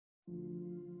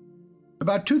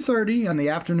About 2:30 on the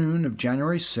afternoon of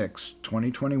January 6,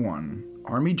 2021,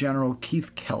 Army General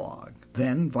Keith Kellogg,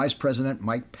 then Vice President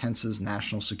Mike Pence's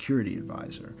National Security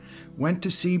Advisor, went to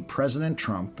see President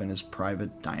Trump in his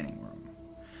private dining room.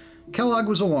 Kellogg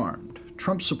was alarmed.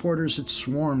 Trump supporters had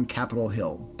swarmed Capitol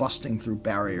Hill, busting through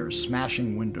barriers,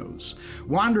 smashing windows,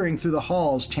 wandering through the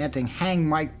halls chanting "Hang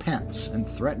Mike Pence" and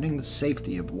threatening the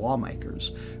safety of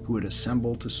lawmakers who had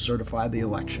assembled to certify the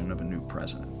election of a new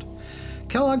president.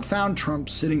 Kellogg found Trump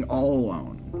sitting all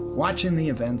alone, watching the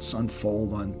events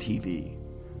unfold on TV.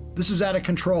 "This is out of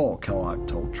control," Kellogg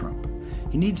told Trump.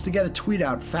 "He needs to get a tweet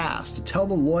out fast to tell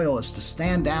the loyalists to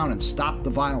stand down and stop the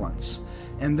violence."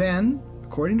 And then,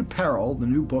 according to Peril, the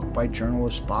new book by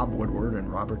journalists Bob Woodward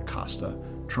and Robert Costa,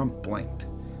 Trump blinked.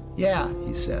 "Yeah,"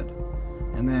 he said.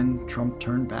 And then Trump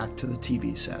turned back to the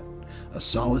TV set, a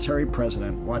solitary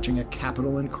president watching a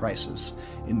Capitol in crisis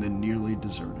in the nearly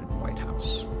deserted White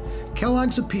House.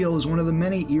 Kellogg's appeal is one of the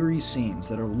many eerie scenes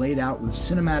that are laid out with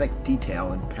cinematic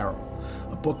detail in Peril,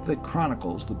 a book that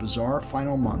chronicles the bizarre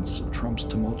final months of Trump's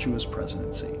tumultuous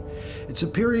presidency. It's a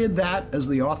period that, as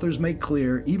the authors make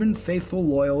clear, even faithful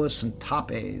loyalists and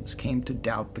top aides came to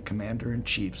doubt the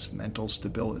commander-in-chief's mental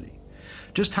stability.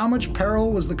 Just how much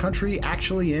peril was the country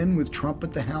actually in with Trump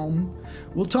at the helm?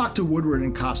 We'll talk to Woodward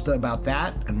and Costa about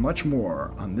that and much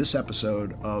more on this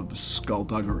episode of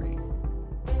Skullduggery.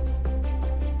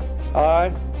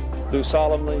 I do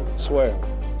solemnly swear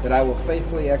that I will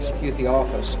faithfully execute the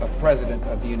office of President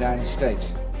of the United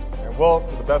States and will,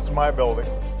 to the best of my ability,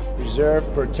 preserve,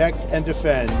 protect, and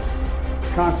defend the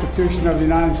Constitution of the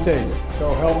United States.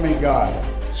 So help me God.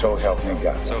 So help me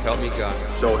God. So help me God.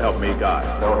 So help me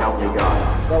God. So help me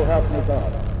God. So help me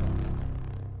God.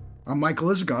 I'm Michael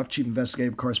Isikoff, Chief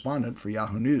Investigative Correspondent for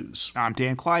Yahoo News. I'm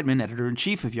Dan Kleidman,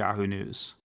 Editor-in-Chief of Yahoo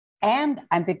News. And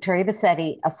I'm Victoria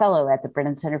Vassetti, a fellow at the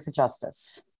Brennan Center for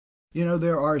Justice. You know,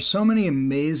 there are so many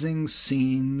amazing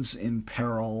scenes in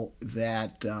Peril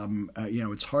that,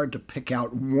 it's hard to pick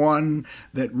out one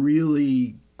that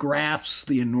really grasps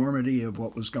the enormity of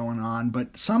what was going on.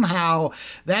 But somehow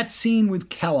that scene with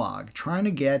Kellogg trying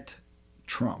to get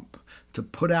Trump to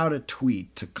put out a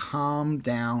tweet to calm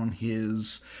down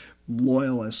his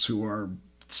loyalists who are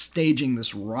staging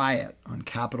this riot on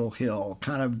Capitol Hill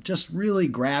kind of just really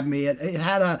grabbed me. It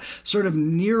had a sort of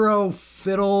Nero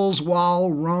fiddles while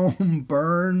Rome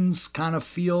burns kind of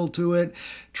feel to it.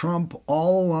 Trump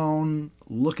all alone,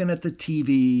 looking at the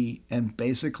TV and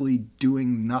basically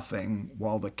doing nothing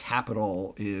while the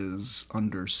Capitol is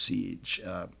under siege.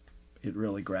 It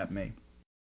really grabbed me.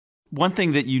 One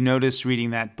thing that you notice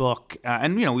reading that book,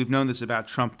 and we've known this about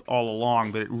Trump all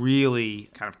along, but it really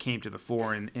kind of came to the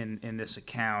fore in this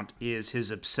account, is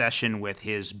his obsession with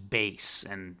his base.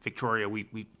 And Victoria,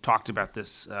 we talked about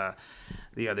this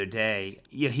the other day.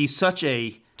 He's such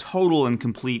a total and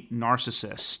complete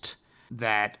narcissist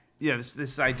that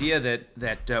this idea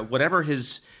that whatever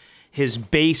his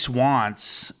base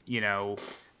wants,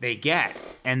 they get,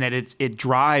 and that it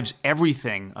drives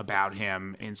everything about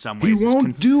him in some ways. He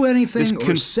won't do anything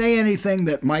or say anything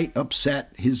that might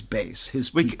upset his base,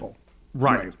 his people.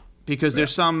 Right. Because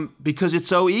because it's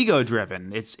so ego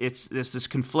driven. It's this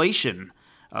conflation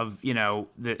of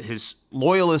his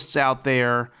loyalists out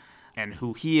there and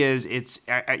who he is.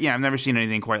 I've never seen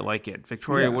anything quite like it.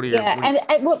 Victoria, what are your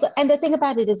and the thing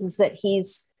about it is that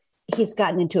he's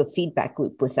gotten into a feedback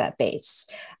loop with that base,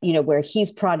 where he's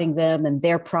prodding them and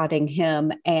they're prodding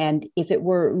him. And if it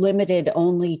were limited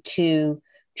only to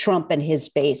Trump and his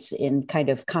base in kind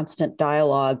of constant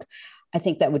dialogue, I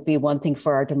think that would be one thing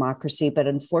for our democracy. But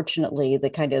unfortunately,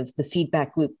 the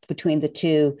feedback loop between the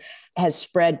two has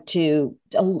spread to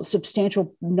a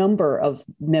substantial number of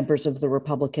members of the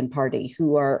Republican Party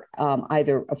who are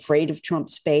either afraid of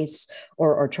Trump's base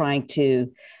or are trying to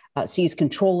seize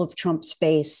control of Trump's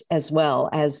base, as well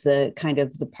as the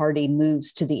party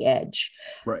moves to the edge.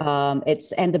 Right.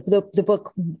 The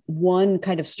book, one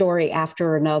kind of story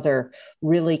after another,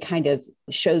 really kind of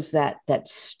shows that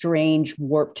strange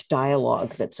warped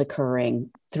dialogue that's occurring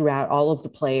throughout all of the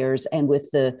players, and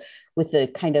with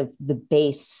the kind of the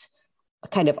base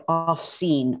kind of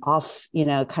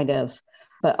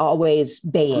but always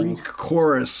baying. Greek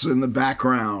chorus in the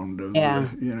background of,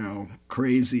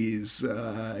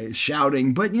 crazies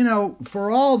shouting. But,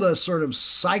 for all the sort of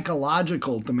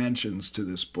psychological dimensions to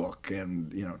this book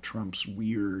and, Trump's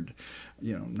weird,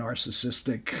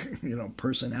 narcissistic,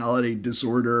 personality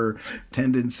disorder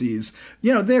tendencies,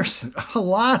 there's a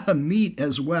lot of meat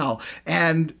as well.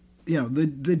 And,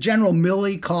 the General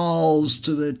Milley calls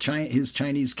to his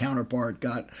Chinese counterpart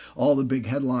got all the big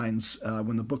headlines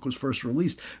when the book was first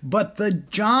released. But the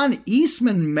John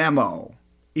Eastman memo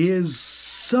is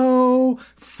so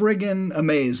friggin'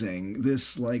 amazing.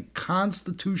 This like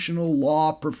constitutional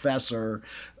law professor,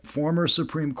 former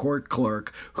Supreme Court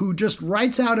clerk, who just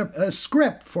writes out a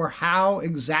script for how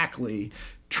exactly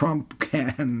Trump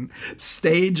can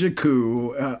stage a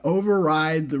coup,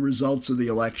 override the results of the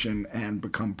election, and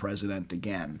become president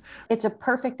again. It's a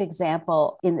perfect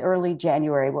example. In early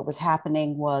January, what was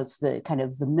happening was the kind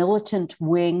of the militant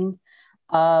wing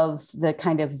of the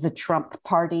kind of the Trump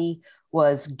party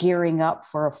was gearing up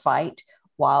for a fight,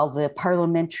 while the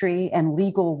parliamentary and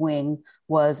legal wing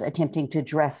was attempting to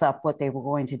dress up what they were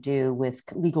going to do with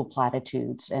legal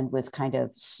platitudes and with kind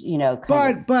of,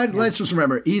 But let's just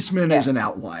remember, Eastman is an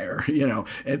outlier.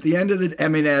 At the end of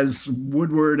as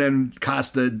Woodward and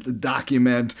Costa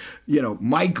document,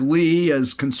 Mike Lee,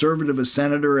 as conservative a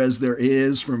senator as there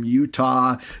is from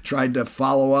Utah, tried to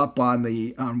follow up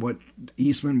on what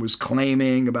Eastman was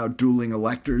claiming about dueling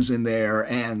electors in there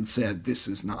and said, this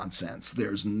is nonsense.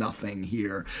 There's nothing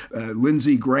here.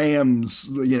 Lindsey Graham's,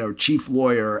 chief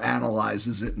lawyer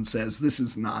analyzes it and says, this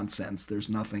is nonsense. There's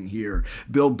nothing here.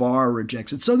 Bill Barr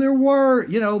rejects it. So there were,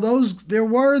 there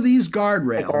were these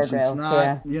guardrails. It's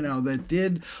not, that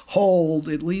did hold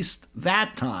at least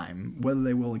that time. Whether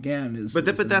they will again is But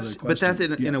that's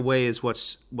in a way is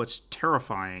what's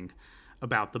terrifying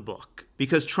about the book,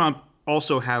 because Trump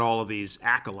also had all of these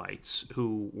acolytes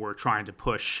who were trying to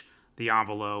push the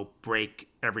envelope, break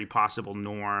every possible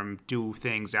norm, do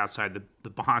things outside the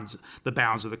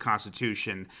bounds of the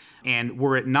Constitution. And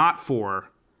were it not for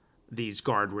these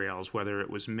guardrails, whether it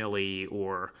was Milley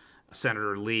or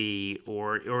Senator Lee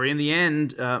or in the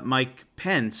end, Mike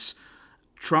Pence,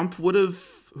 Trump would have,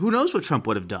 who knows what Trump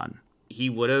would have done? He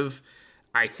would have,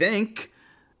 I think,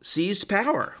 seized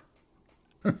power.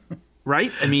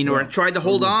 Right? Or tried to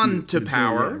hold on to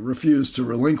power. Refused to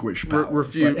relinquish power.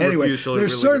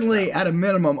 There's certainly, at a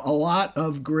minimum, a lot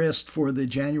of grist for the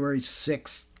January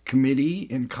 6th committee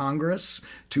in Congress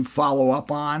to follow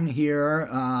up on here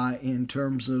in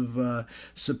terms of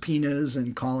subpoenas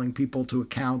and calling people to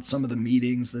account. Some of the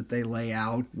meetings that they lay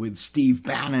out with Steve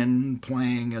Bannon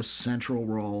playing a central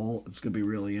role. It's going to be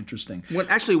really interesting.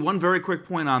 Actually, one very quick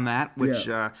point on that, which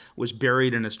was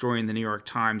buried in a story in the New York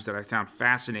Times that I found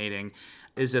fascinating,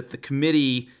 is that the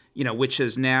committee, which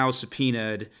has now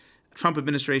subpoenaed Trump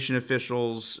administration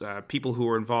officials, people who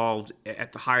were involved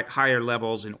at the higher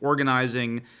levels in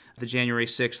organizing the January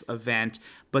 6th event,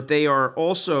 but they are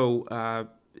also,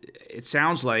 it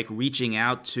sounds like, reaching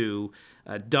out to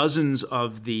dozens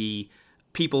of the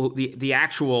people, the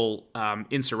actual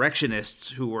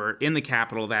insurrectionists who were in the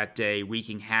Capitol that day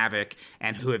wreaking havoc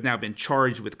and who have now been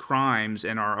charged with crimes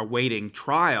and are awaiting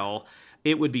trial.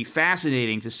 It would be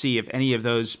fascinating to see if any of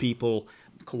those people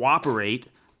cooperate,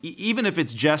 even if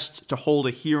it's just to hold a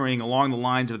hearing along the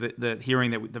lines of the hearing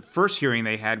the first hearing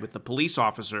they had with the police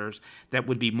officers, that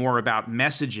would be more about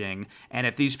messaging. And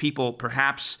if these people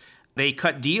perhaps they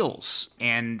cut deals,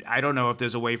 and I don't know if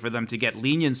there's a way for them to get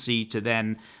leniency to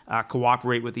then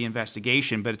cooperate with the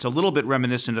investigation, but it's a little bit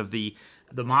reminiscent of the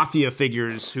mafia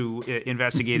figures who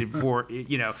investigated for,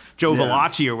 Joe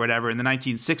Valachi or whatever in the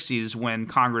 1960s when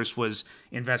Congress was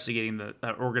investigating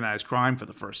the organized crime for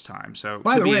the first time. So,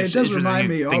 by the way, it does remind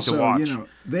me also,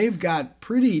 they've got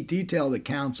pretty detailed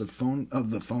accounts of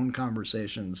the phone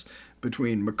conversations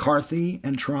between McCarthy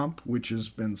and Trump, which has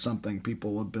been something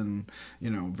people have been,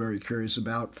 very curious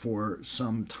about for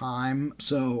some time.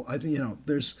 So I think,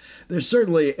 there's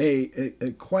certainly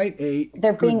a quite a.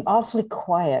 They're being awfully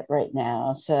quiet right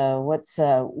now. So what's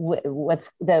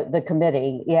the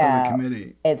committee? Yeah, the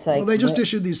committee. It's like, well, they just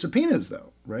issued these subpoenas,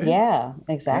 though, right? Yeah,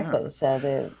 exactly. Yeah.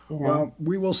 So well,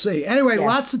 we will see. Anyway,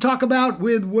 lots to talk about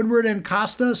with Woodward and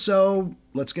Costa. So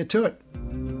let's get to it.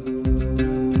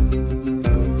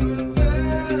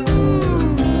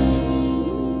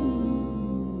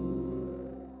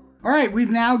 All right, we've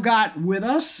now got with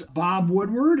us Bob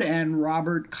Woodward and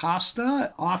Robert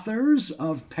Costa, authors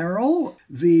of Peril,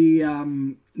 the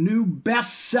new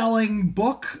best-selling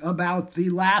book about the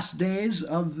last days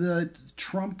of the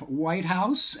Trump White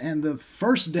House and the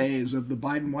first days of the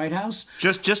Biden White House.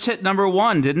 Just hit number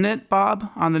 1, didn't it, Bob,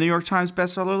 on the New York Times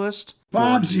bestseller list?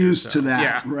 Bob's used to that.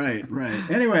 Yeah. Right.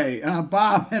 Anyway,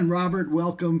 Bob and Robert,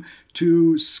 welcome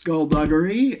to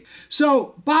Skullduggery.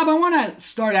 So, Bob, I want to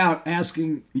start out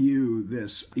asking you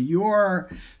this.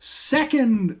 Your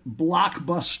second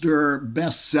blockbuster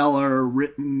bestseller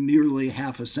written nearly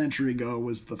half a century ago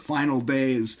was The Final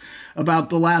Days, about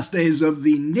the last days of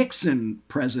the Nixon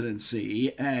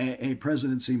presidency, a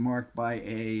presidency marked by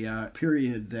a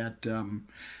period that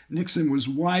Nixon was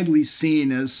widely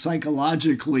seen as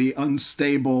psychologically unstable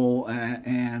unstable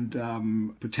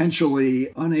and potentially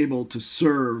unable to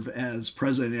serve as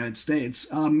president of the United States.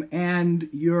 And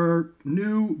your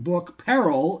new book,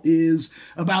 Peril, is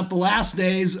about the last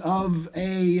days of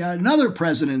another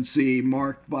presidency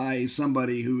marked by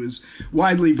somebody who is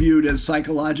widely viewed as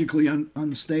psychologically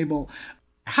unstable.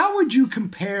 How would you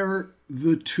compare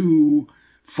the two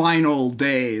final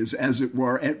days, as it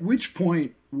were? At which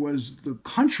point was the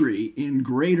country in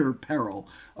greater peril,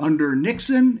 under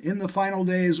Nixon in the final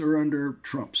days or under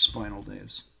Trump's final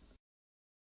days?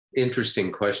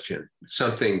 Interesting question.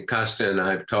 Something Costa and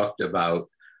I have talked about.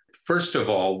 First of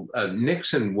all,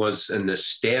 Nixon was an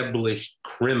established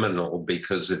criminal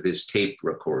because of his tape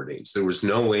recordings. There was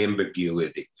no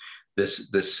ambiguity. The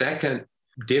second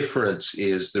difference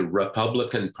is the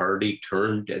Republican Party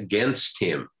turned against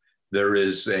him. There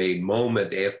is a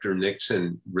moment after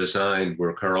Nixon resigned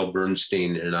where Carl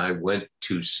Bernstein and I went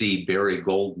to see Barry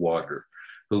Goldwater,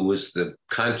 who was the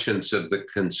conscience of the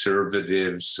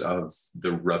conservatives of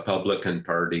the Republican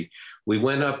Party. We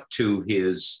went up to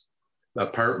his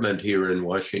apartment here in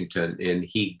Washington, and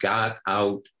he got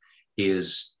out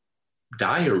his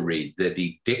diary that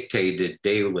he dictated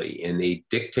daily, and he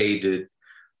dictated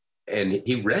and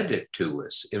he read it to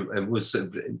us. It was a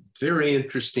very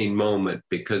interesting moment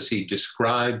because he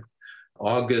described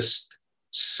August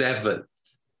 7th,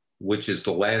 which is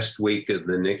the last week of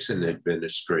the Nixon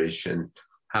administration,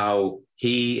 how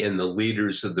he and the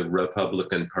leaders of the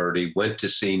Republican Party went to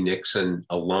see Nixon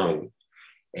alone.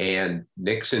 And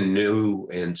Nixon knew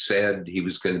and said he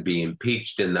was going to be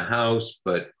impeached in the House,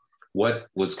 but what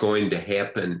was going to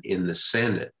happen in the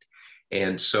Senate?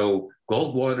 And so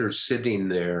Goldwater's sitting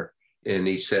there and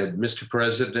he said, Mr.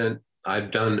 President,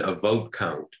 I've done a vote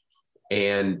count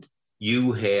and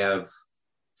you have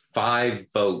 5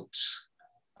 votes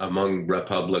among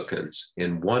Republicans,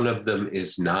 and one of them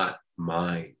is not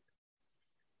mine.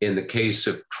 In the case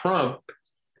of Trump,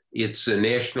 it's a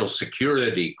national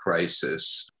security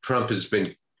crisis. Trump has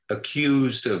been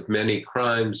accused of many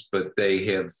crimes, but they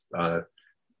have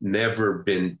never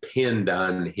been pinned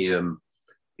on him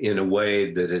in a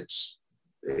way that it's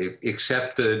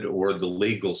accepted or the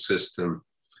legal system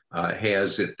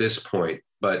has at this point.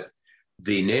 But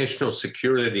the national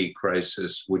security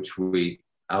crisis, which we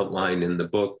outline in the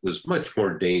book, was much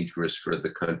more dangerous for the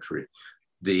country.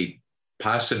 The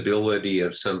possibility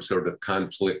of some sort of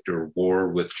conflict or war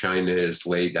with China is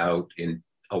laid out in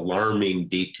alarming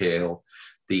detail.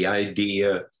 The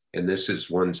idea, and this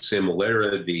is one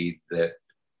similarity, that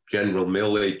General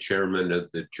Milley, chairman of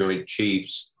the Joint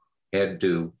Chiefs, had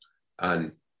to,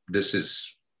 this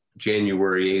is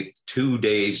January 8th, 2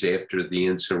 days after the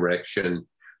insurrection,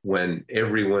 when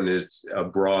everyone is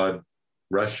abroad,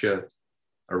 Russia,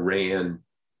 Iran,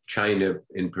 China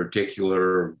in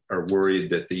particular, are worried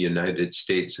that the United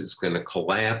States is going to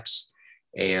collapse.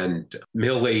 And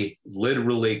Milley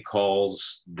literally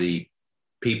calls the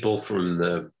people from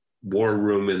the war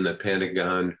room in the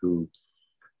Pentagon who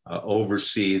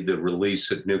oversee the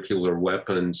release of nuclear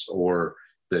weapons or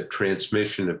the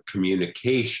transmission of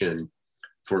communication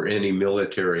for any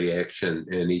military action.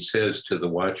 And he says to the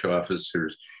watch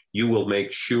officers, you will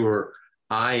make sure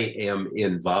I am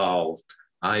involved.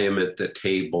 I am at the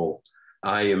table.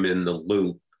 I am in the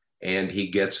loop. And he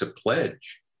gets a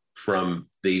pledge from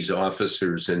these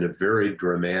officers in a very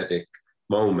dramatic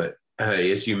moment.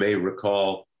 As you may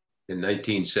recall, in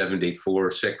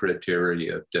 1974, Secretary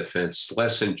of Defense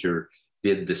Schlesinger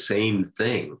did the same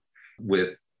thing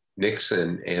with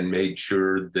Nixon and made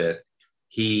sure that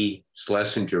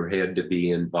Schlesinger had to be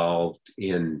involved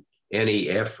in any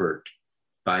effort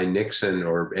by Nixon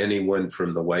or anyone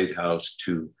from the White House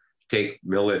to take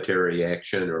military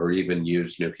action or even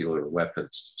use nuclear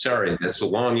weapons. Sorry, that's a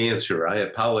long answer. I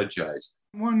apologize.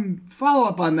 One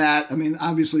follow-up on that. I mean,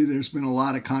 obviously there's been a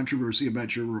lot of controversy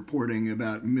about your reporting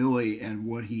about Milley and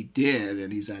what he did,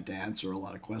 and he's had to answer a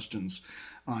lot of questions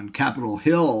on Capitol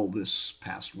Hill this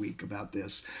past week about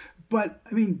this. But,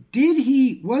 I mean,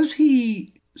 was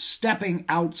he stepping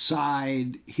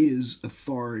outside his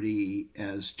authority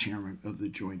as chairman of the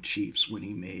Joint Chiefs when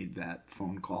he made that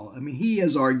phone call? I mean, he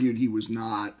has argued he was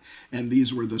not, and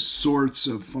these were the sorts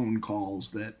of phone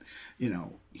calls that,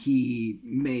 he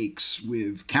makes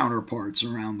with counterparts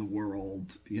around the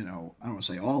world, I don't want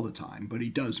to say all the time, but he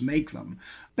does make them.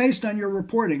 Based on your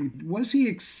reporting, was he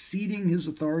exceeding his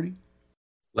authority?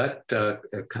 Let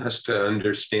Costa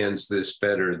understands this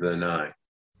better than I.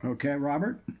 Okay,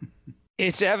 Robert?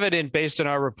 It's evident based on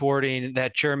our reporting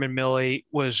that Chairman Milley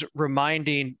was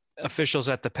reminding officials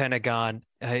at the Pentagon,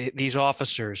 these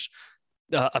officers,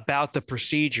 about the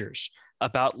procedures,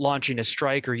 about launching a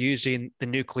strike or using the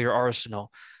nuclear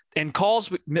arsenal. And calls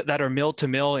that are mill to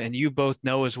mill, and you both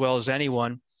know as well as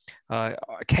anyone,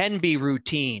 can be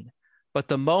routine. But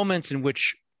the moments in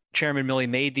which Chairman Milley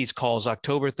made these calls,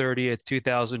 October 30th,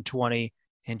 2020,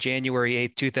 and January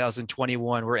 8th,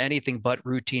 2021, were anything but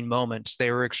routine moments.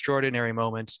 They were extraordinary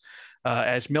moments.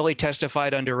 As Milley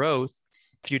testified under oath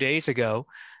a few days ago,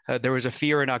 there was a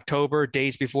fear in October,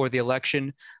 days before the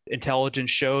election. Intelligence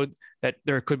showed that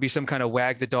there could be some kind of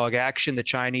wag the dog action. The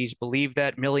Chinese believed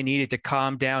that. Milley needed to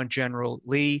calm down General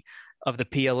Lee of the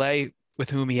PLA, with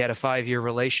whom he had a 5-year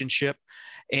relationship.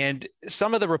 And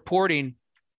some of the reporting,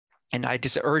 and I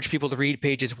just urge people to read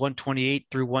pages 128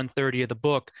 through 130 of the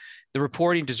book. The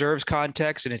reporting deserves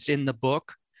context, and it's in the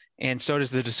book, and so does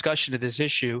the discussion of this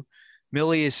issue.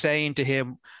 Milley is saying to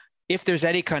him, if there's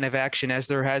any kind of action, as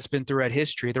there has been throughout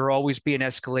history, there will always be an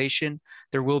escalation.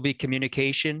 There will be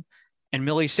communication. And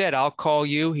Milley said, I'll call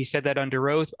you. He said that under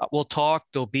oath. We'll talk.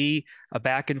 There'll be a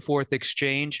back and forth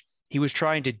exchange. He was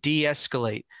trying to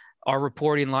de-escalate. Our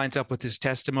reporting lines up with his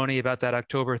testimony about that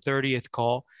October 30th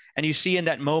call. And you see in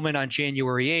that moment on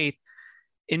January 8th,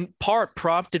 in part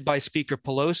prompted by Speaker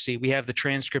Pelosi, we have the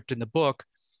transcript in the book,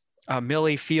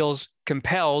 Milley feels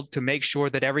compelled to make sure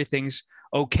that everything's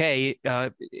okay.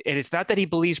 And it's not that he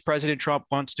believes President Trump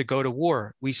wants to go to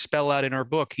war. We spell out in our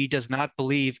book, he does not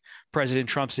believe President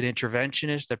Trump's an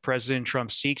interventionist, that President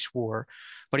Trump seeks war.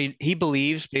 But he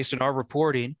believes, based on our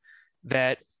reporting,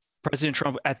 that President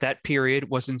Trump at that period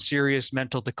was in serious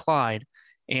mental decline.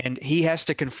 And he has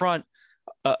to confront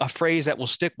a phrase that will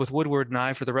stick with Woodward and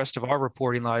I for the rest of our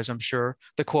reporting lives, I'm sure,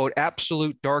 the quote,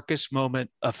 absolute darkest moment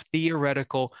of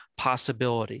theoretical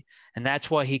possibility. And that's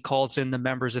why he calls in the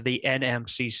members of the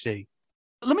NMCC.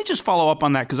 Let me just follow up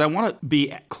on that, because I want to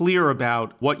be clear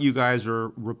about what you guys are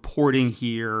reporting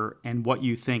here and what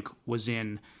you think was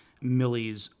in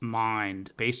Milley's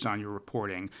mind based on your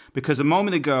reporting. Because a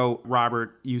moment ago,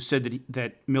 Robert, you said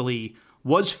that Milley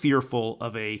was fearful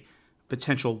of a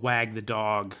potential wag the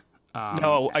dog.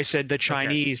 No, I said the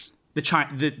Chinese. Okay.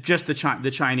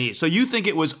 The Chinese. So you think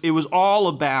it was all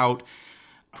about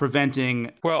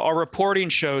preventing? Well, our reporting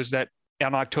shows that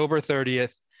on October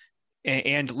 30th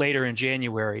and later in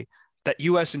January, that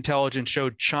U.S. intelligence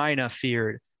showed China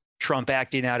feared Trump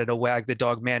acting out in a wag the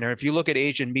dog manner. If you look at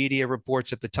Asian media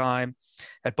reports at the time,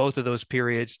 at both of those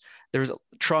periods,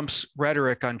 Trump's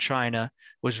rhetoric on China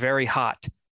was very hot.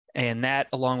 And that,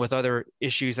 along with other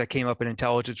issues that came up in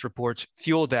intelligence reports,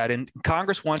 fueled that. And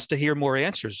Congress wants to hear more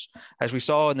answers. As we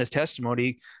saw in the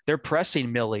testimony, they're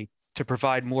pressing Milley to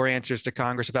provide more answers to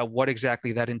Congress about what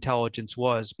exactly that intelligence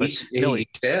was. But he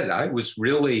said, I was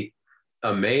really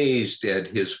amazed at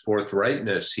his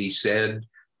forthrightness. He said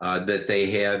that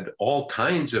they had all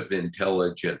kinds of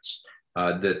intelligence,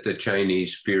 that the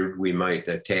Chinese feared we might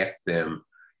attack them.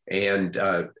 And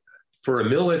for a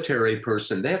military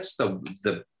person, that's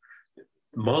the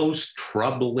most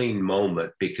troubling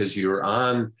moment, because you're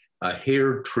on a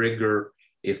hair trigger.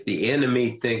 If the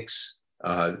enemy thinks,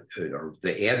 or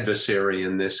the adversary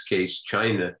in this case,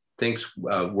 China, thinks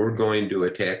we're going to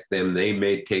attack them, they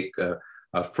may take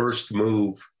a first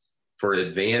move for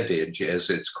advantage, as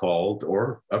it's called,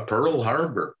 or a Pearl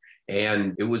Harbor.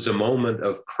 And it was a moment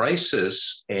of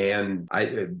crisis. And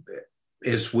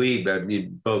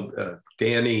both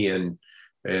Danny and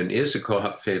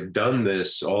Isikoff have done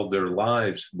this all their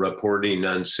lives, reporting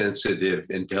on sensitive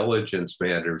intelligence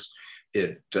matters.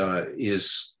 It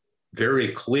is very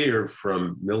clear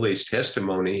from Milley's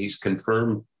testimony, he's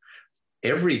confirmed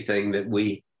everything that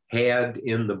we had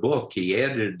in the book. He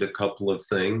added a couple of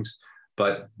things,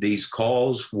 but these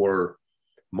calls were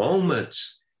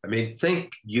moments. I mean,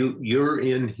 think you're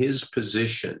in his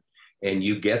position and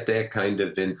you get that kind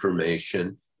of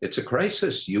information. It's a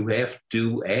crisis. You have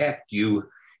to act.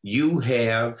 You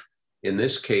have, in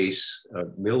this case,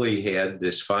 Milley had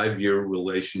this 5-year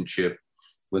relationship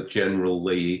with General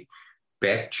Lee,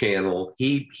 back channel.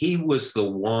 He was the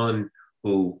one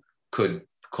who could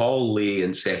call Lee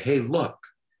and say, hey, look,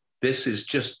 this is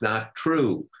just not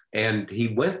true. And he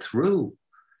went through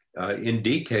in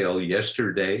detail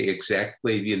yesterday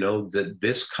exactly, that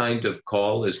this kind of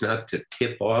call is not to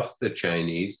tip off the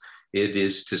Chinese. It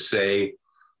is to say,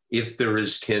 if there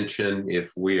is tension,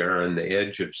 if we are on the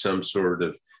edge of some sort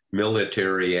of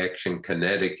military action,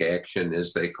 kinetic action,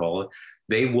 as they call it,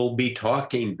 they will be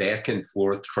talking back and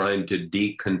forth, trying to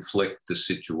deconflict the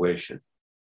situation.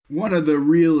 One of the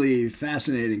really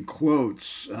fascinating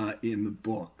quotes in the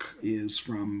book is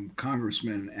from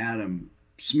Congressman Adam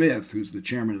Smith, who's the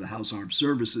chairman of the House Armed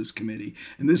Services Committee.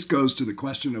 And this goes to the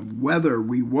question of whether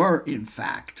we were, in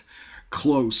fact,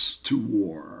 close to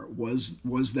war? Was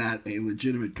that a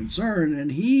legitimate concern?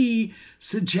 And he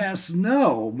suggests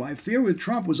no. My fear with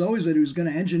Trump was always that he was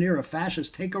going to engineer a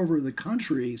fascist takeover of the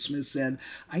country, Smith said.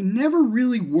 I never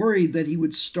really worried that he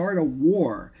would start a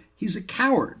war. He's a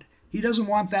coward. He doesn't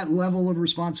want that level of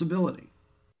responsibility.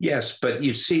 Yes, but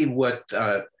you see what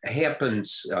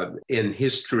happens in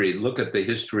history. Look at the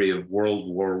history of World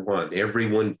War I.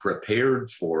 Everyone prepared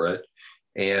for it,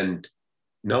 and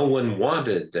no one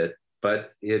wanted it,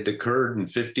 but it occurred and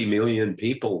 50 million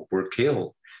people were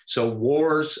killed. So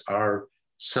wars are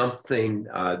something,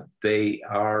 they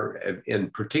are,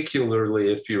 and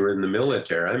particularly if you're in the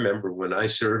military. I remember when I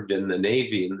served in the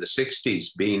Navy in the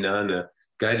 60s, being on a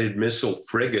guided missile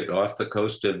frigate off the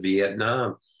coast of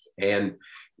Vietnam, and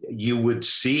you would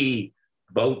see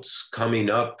boats coming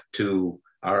up to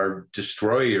our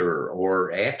destroyer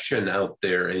or action out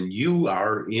there, and you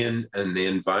are in an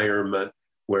environment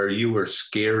where you are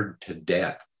scared to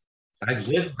death. I've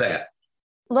lived that.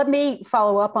 Let me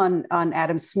follow up on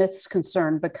Adam Smith's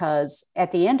concern, because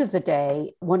at the end of the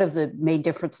day, one of the main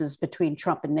differences between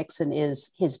Trump and Nixon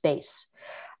is his base.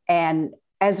 And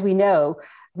as we know,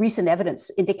 recent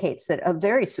evidence indicates that a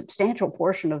very substantial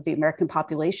portion of the American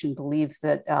population believe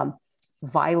that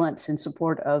violence in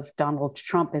support of Donald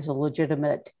Trump is a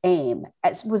legitimate aim.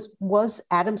 Was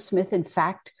Adam Smith, in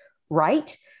fact,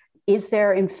 right? Is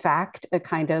there, in fact, a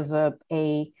kind of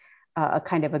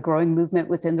a growing movement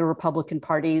within the Republican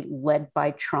Party led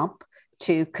by Trump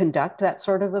to conduct that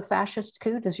sort of a fascist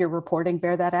coup? Does your reporting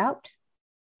bear that out?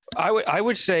 I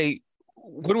would say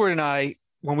Woodward and I,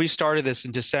 when we started this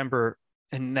in December,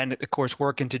 and then, of course,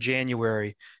 work into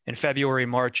January and February,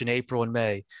 March, and April and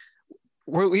May,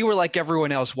 we were like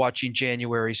everyone else watching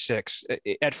January 6th.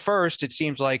 At first, it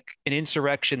seems like an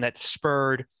insurrection that's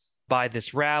spurred by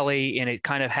this rally, and it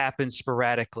kind of happened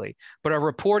sporadically. But our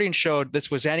reporting showed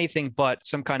this was anything but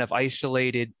some kind of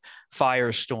isolated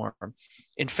firestorm.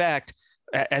 In fact,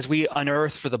 as we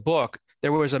unearthed for the book,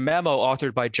 there was a memo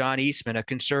authored by John Eastman, a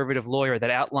conservative lawyer,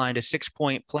 that outlined a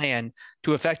 6-point plan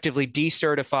to effectively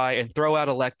decertify and throw out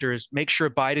electors, make sure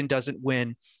Biden doesn't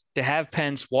win, to have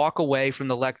Pence walk away from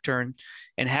the lectern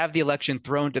and have the election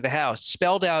thrown to the House,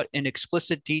 spelled out in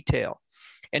explicit detail.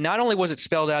 And not only was it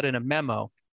spelled out in a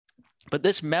memo, but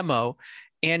this memo,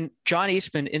 and John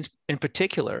Eastman in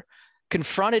particular,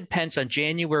 confronted Pence on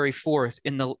January 4th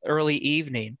in the early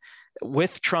evening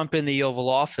with Trump in the Oval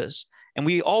Office. And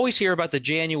we always hear about the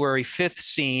January 5th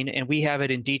scene, and we have it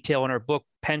in detail in our book,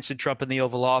 Pence and Trump in the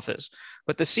Oval Office.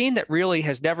 But the scene that really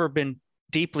has never been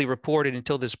deeply reported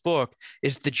until this book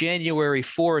is the January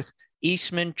 4th,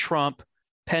 Eastman, Trump,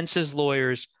 Pence's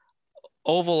lawyers,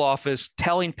 Oval Office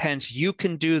telling Pence, you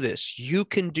can do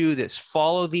this,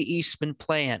 follow the Eastman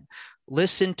plan,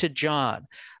 listen to John.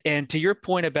 And to your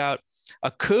point about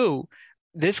a coup,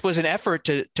 this was an effort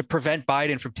to prevent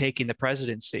Biden from taking the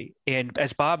presidency. And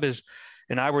as Bob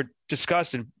and I were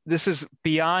discussing, this is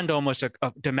beyond almost a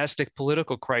domestic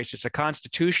political crisis, a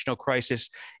constitutional crisis,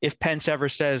 if Pence ever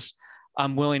says,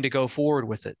 I'm willing to go forward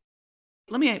with it.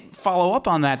 Let me follow up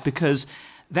on that, because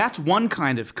that's one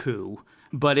kind of coup.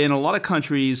 But in a lot of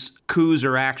countries, coups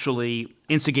are actually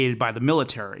instigated by the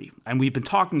military. And we've been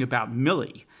talking about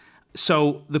Milley.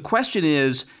 So the question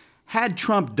is, had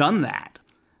Trump done that,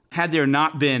 had there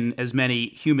not been as many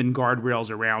human guardrails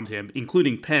around him,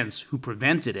 including Pence, who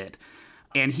prevented it,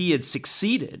 and he had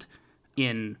succeeded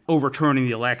in overturning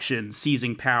the election,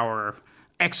 seizing power,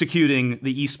 executing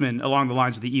the Eastman along the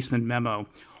lines of the Eastman memo,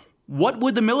 what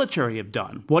would the military have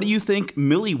done? What do you think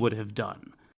Milley would have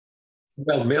done?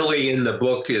 Well, Milley in the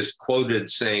book is quoted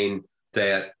saying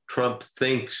that Trump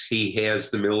thinks he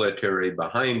has the military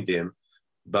behind him,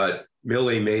 but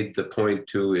Milley made the point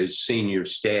to his senior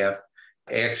staff,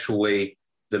 actually,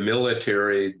 the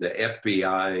military, the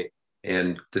FBI,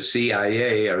 and the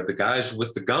CIA are the guys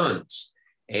with the guns.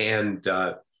 And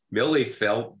Milley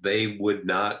felt they would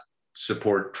not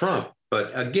support Trump.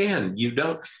 But again, you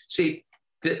don't see,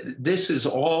 this is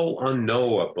all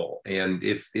unknowable. And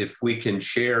if we can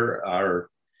share our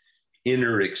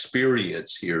inner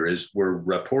experience here as we're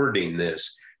reporting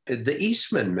this, the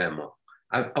Eastman memo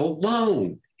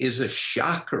alone is a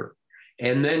shocker.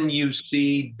 And then you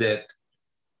see that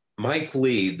Mike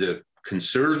Lee, the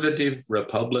conservative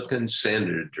Republican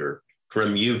senator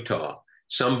from Utah,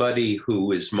 somebody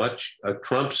who is much a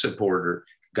Trump supporter,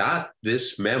 got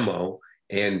this memo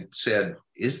and said,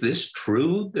 is this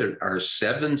true? There are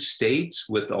 7 states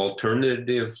with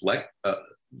alternative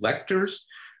electors?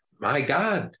 My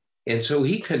God. And so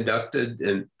he conducted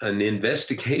an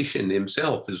investigation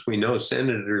himself. As we know,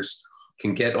 senators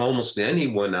can get almost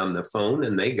anyone on the phone,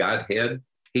 and they got head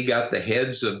He got the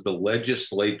heads of the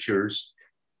legislatures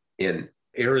in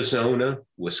Arizona,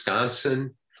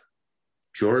 Wisconsin,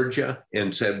 Georgia,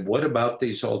 and said, what about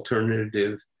these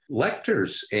alternative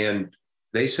electors? And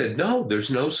they said, no,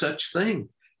 there's no such thing.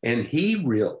 And he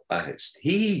realized,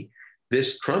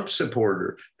 this Trump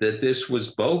supporter, that this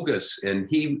was bogus. And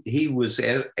he was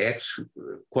actually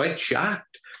quite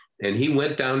shocked. And he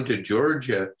went down to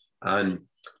Georgia on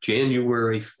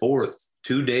January 4th,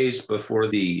 2 days before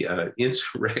the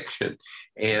insurrection.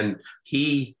 And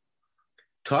he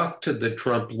talked to the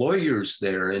Trump lawyers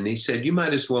there. And he said, you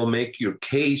might as well make your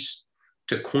case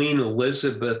to Queen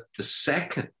Elizabeth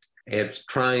II as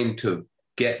trying to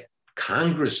get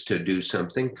Congress to do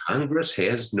something. Congress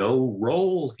has no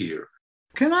role here.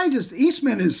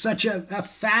 Eastman is such a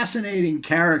fascinating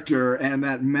character, and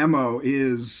that memo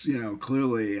is,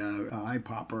 clearly an eye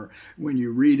popper when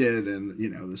you read it. And,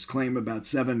 this claim about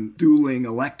 7 dueling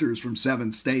electors from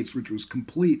 7 states, which was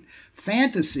complete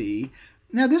fantasy.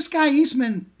 Now, this guy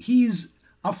Eastman, he's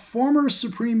a former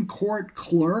Supreme Court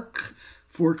clerk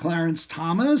for Clarence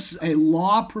Thomas, a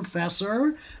law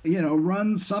professor,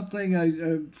 runs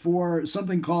something for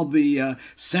something called the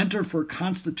Center for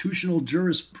Constitutional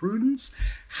Jurisprudence.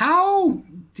 How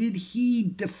did he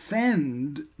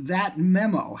defend that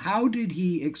memo? How did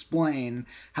he explain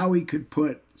how he could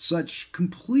put such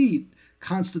complete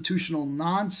constitutional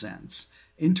nonsense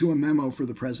into a memo for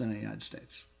the President of the United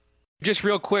States? Just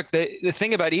real quick, the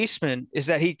thing about Eastman is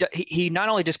that he not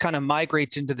only just kind of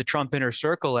migrates into the Trump inner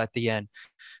circle at the end,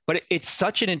 but it's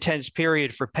such an intense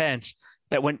period for Pence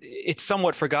that when it's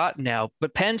somewhat forgotten now,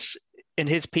 but Pence and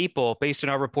his people, based on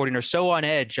our reporting, are so on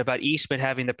edge about Eastman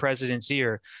having the president's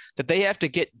ear that they have to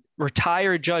get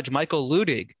retired Judge Michael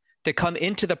Luttig to come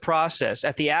into the process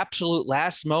at the absolute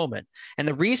last moment. And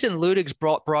the reason Luttig's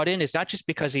brought in is not just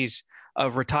because he's a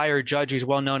retired judge who's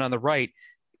well known on the right.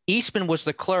 Eastman was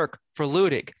the clerk for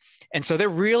Luttig. And so they're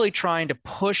really trying to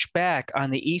push back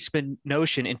on the Eastman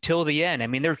notion until the end. I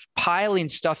mean, they're piling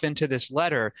stuff into this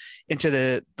letter into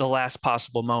the last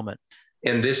possible moment.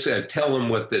 And this, tell them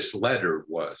what this letter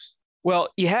was. Well,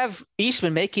 you have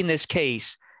Eastman making this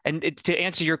case. And to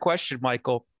answer your question,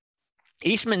 Michael,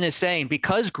 Eastman is saying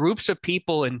because groups of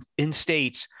people in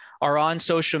states are on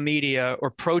social media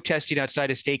or protesting outside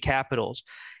of state capitals,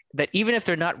 that even if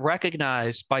they're not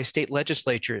recognized by state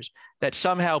legislatures, that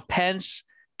somehow Pence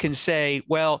can say,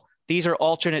 well, these are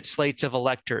alternate slates of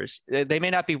electors. They may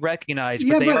not be recognized,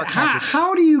 but they are.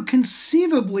 How do you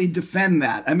conceivably defend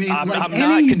that? I mean,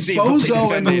 any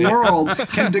bozo in the world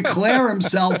can declare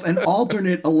himself an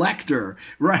alternate elector,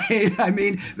 right? I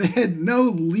mean, they had no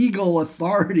legal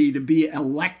authority to be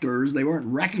electors. They weren't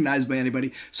recognized by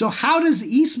anybody. So how does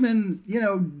Eastman,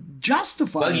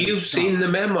 justify Well, you've seen the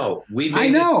memo. We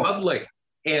made it public.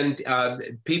 And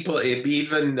people,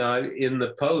 even in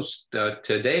the Post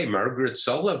today, Margaret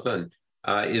Sullivan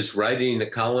is writing a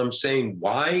column saying,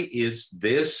 why is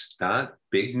this not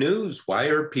big news? Why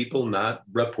are people not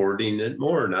reporting it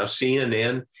more? Now,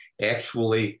 CNN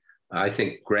actually, I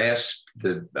think, grasped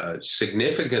the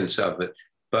significance of it.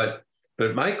 But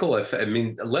Michael,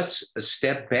 let's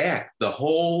step back. The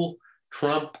whole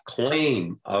Trump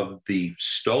claim of the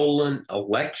stolen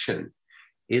election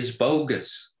is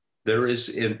bogus. There is,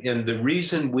 and the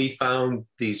reason we found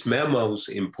these memos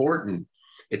important,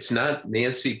 it's not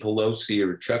Nancy Pelosi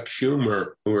or Chuck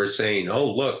Schumer who are saying,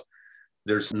 oh, look,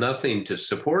 there's nothing to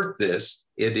support this.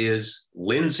 It is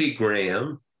Lindsey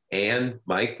Graham and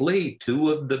Mike Lee,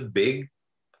 2 of the big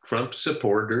Trump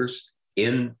supporters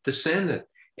in the Senate.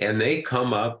 And they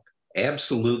come up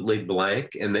absolutely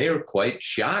blank, and they are quite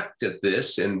shocked at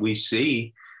this. And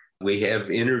we have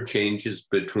interchanges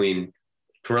between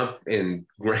Trump and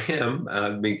Graham.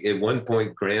 At one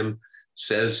point, Graham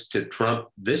says to Trump,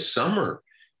 this summer,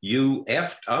 you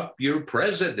effed up your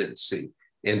presidency.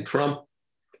 And Trump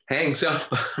hangs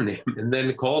up on him and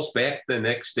then calls back the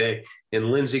next day.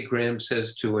 And Lindsey Graham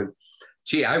says to him,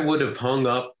 gee, I would have hung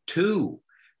up too.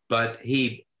 But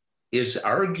he is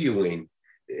arguing.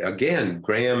 Again,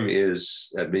 Graham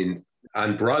is,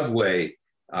 on Broadway,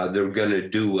 they're going to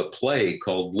do a play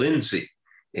called Lindsey.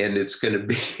 And it's going to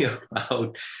be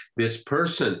about this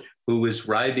person who is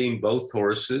riding both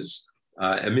horses.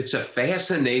 It's a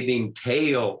fascinating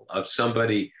tale of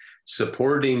somebody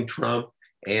supporting Trump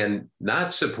and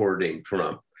not supporting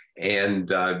Trump. And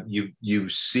you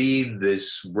see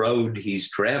this road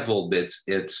he's traveled.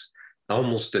 It's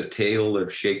almost a tale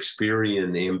of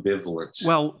Shakespearean ambivalence.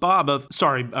 Well, Bob,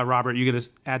 Robert, you going to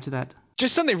add to that?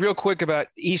 Just something real quick about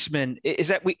Eastman is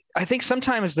that I think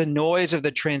sometimes the noise of the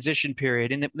transition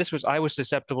period, and I was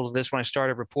susceptible to this when I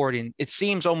started reporting, it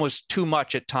seems almost too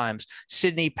much at times.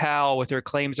 Sidney Powell with her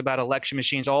claims about election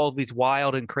machines, all of these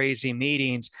wild and crazy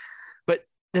meetings. But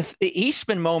the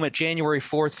Eastman moment, January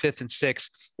 4th, 5th, and 6th,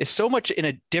 is so much at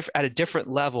a different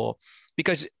level,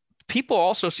 because people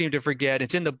also seem to forget,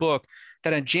 it's in the book,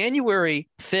 that on January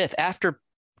 5th, after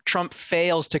Trump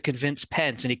fails to convince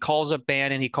Pence, and he calls up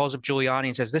Bannon, he calls up Giuliani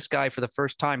and says, this guy, for the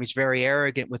first time, he's very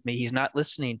arrogant with me. He's not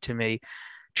listening to me.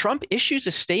 Trump issues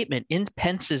a statement in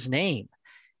Pence's name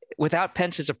without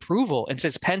Pence's approval and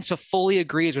says, Pence fully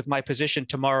agrees with my position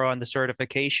tomorrow on the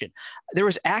certification. There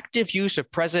was active use of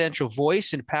presidential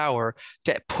voice and power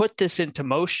to put this into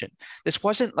motion. This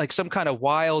wasn't like some kind of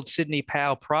wild Sidney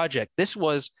Powell project. This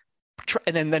was,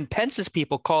 and then Pence's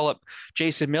people call up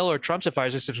Jason Miller, Trump's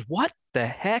advisor, says, what the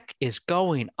heck is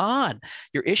going on?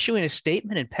 You're issuing a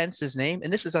statement in Pence's name,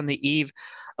 and this is on the eve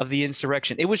of the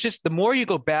insurrection. It was just, the more you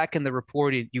go back in the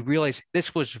reporting, you realize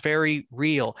this was very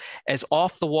real. As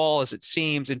off the wall as it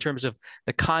seems in terms of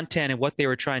the content and what they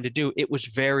were trying to do, it was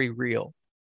very real.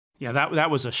 Yeah, that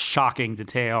was a shocking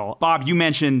detail. Bob, you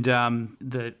mentioned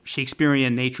the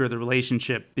Shakespearean nature of the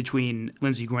relationship between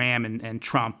Lindsey Graham and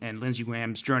Trump and Lindsey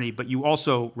Graham's journey, but you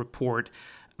also report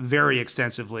very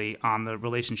extensively on the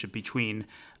relationship between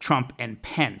Trump and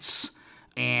Pence.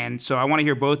 And so I want to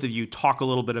hear both of you talk a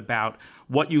little bit about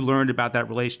what you learned about that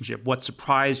relationship, what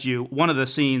surprised you. One of the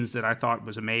scenes that I thought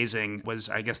was amazing was,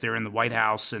 I guess they're in the White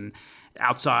House, and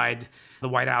outside the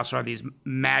White House are these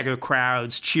MAGA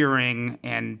crowds cheering,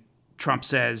 and Trump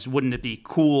says, wouldn't it be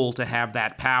cool to have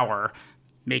that power,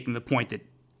 making the point that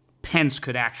Pence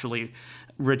could actually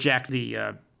reject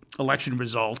the election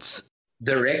results.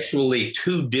 They're actually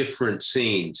two different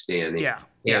scenes, Danny.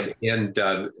 Yeah. And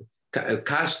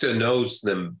Costa knows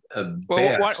them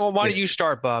best. Why don't you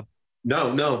start, Bob?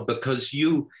 No, because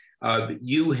you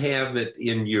have it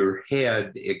in your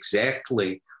head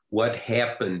exactly what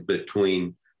happened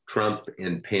between Trump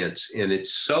and Pence. And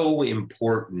it's so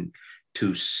important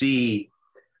to see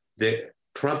that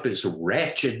Trump is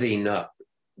ratcheting up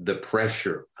the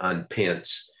pressure on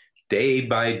Pence day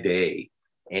by day.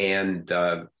 And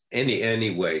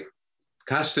anyway,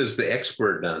 Costa's the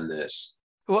expert on this.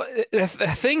 Well, the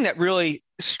thing that really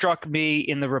struck me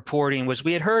in the reporting was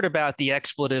we had heard about the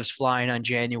expletives flying on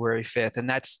January 5th, and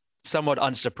that's somewhat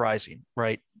unsurprising,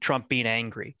 right? Trump being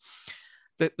angry.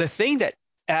 The thing that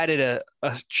added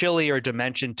a chillier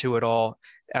dimension to it all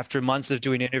after months of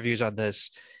doing interviews on this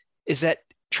is that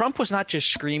Trump was not just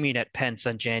screaming at Pence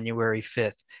on January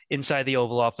 5th inside the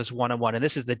Oval Office one-on-one. And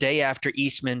this is the day after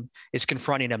Eastman is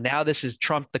confronting him. Now this is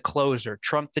Trump the closer,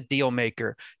 Trump the deal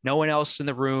maker, no one else in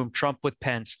the room, Trump with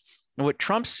Pence. And what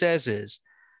Trump says is,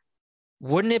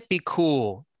 wouldn't it be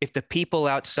cool if the people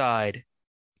outside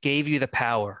gave you the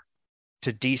power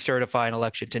to decertify an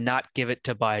election, to not give it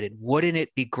to Biden? Wouldn't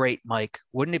it be great, Mike?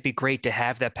 Wouldn't it be great to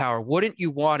have that power? Wouldn't you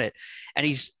want it? And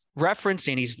he's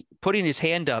putting his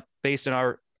hand up based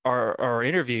on our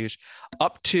interviews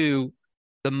up to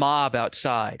the mob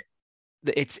outside.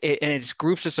 It's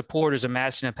groups of supporters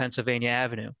amassing on Pennsylvania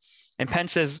Avenue. And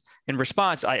Pence says in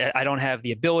response, I don't have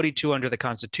the ability to under the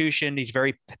Constitution. He's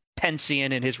very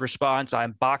Pencean in his response.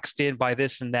 I'm boxed in by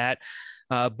this and that.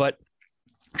 But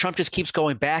Trump just keeps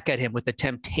going back at him with the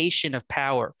temptation of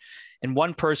power. And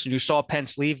one person who saw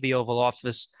Pence leave the Oval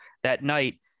Office that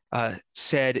night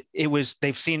said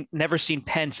they've never seen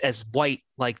Pence as white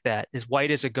like that, as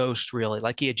white as a ghost, really,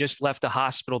 like he had just left a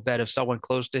hospital bed of someone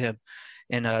close to him.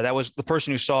 And that was the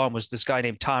person who saw him was this guy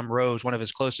named Tom Rose, one of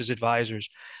his closest advisors.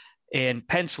 And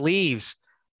Pence leaves,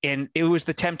 and it was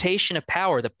the temptation of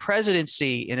power. The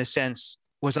presidency, in a sense,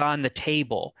 was on the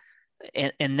table.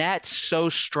 And that's so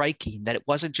striking that it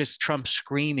wasn't just Trump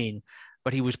screaming,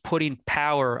 but he was putting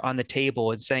power on the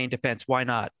table and saying to Pence, why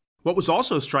not? What was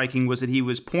also striking was that he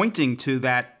was pointing to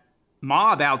that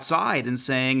mob outside and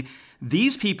saying,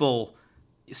 these people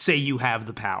say you have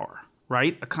the power,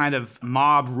 right? A kind of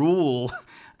mob rule.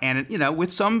 And,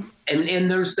 with some...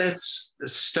 And there's that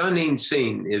stunning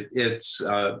scene. It's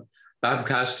Bob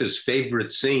Costa's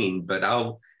favorite scene, but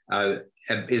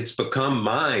it's become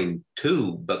mine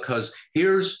too, because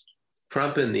here's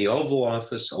Trump in the Oval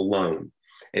Office alone,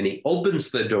 and he opens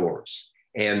the doors.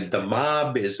 And the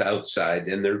mob is outside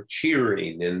and they're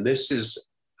cheering. And this is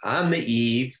on the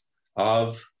eve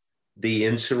of the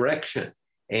insurrection.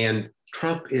 And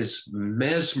Trump is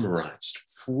mesmerized,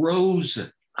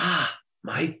 frozen.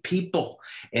 My people.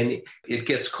 And it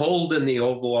gets cold in the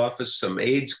Oval Office. Some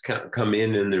aides come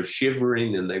in and they're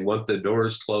shivering and they want the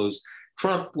doors closed.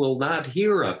 Trump will not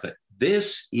hear of it.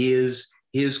 This is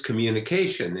his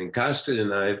communication. And Costa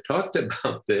and I have talked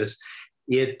about this.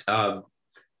 It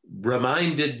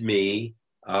reminded me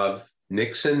of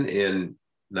Nixon in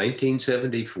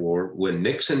 1974, when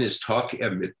Nixon is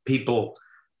talking, people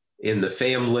in the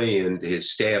family and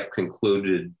his staff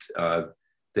concluded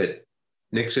that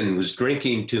Nixon was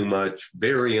drinking too much,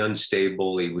 very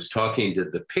unstable. He was talking to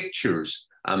the pictures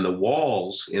on the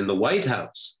walls in the White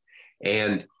House.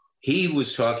 And he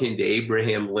was talking to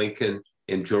Abraham Lincoln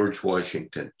and George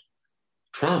Washington.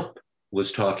 Trump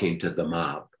was talking to the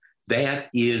mob. That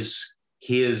is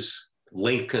his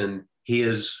Lincoln,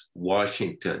 his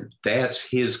Washington. That's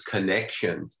his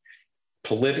connection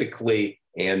politically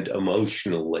and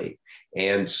emotionally.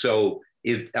 And so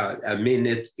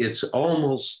it's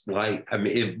almost like,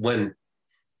 when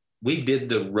we did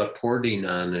the reporting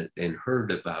on it and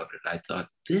heard about it, I thought,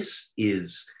 this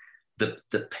is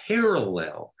the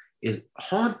parallel is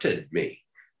haunted me,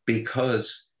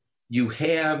 because you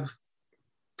have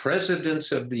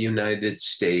presidents of the United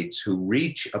States who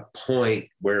reach a point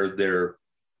where they're,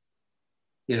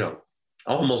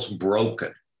 almost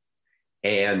broken,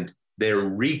 and they're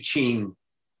reaching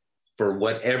for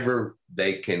whatever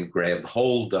they can grab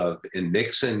hold of. And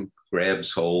Nixon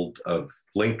grabs hold of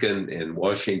Lincoln and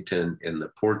Washington and the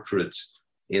portraits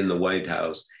in the White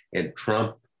House, and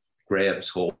Trump grabs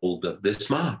hold of this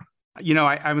mob. I'm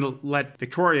going to let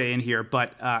Victoria in here,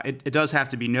 but it does have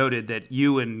to be noted that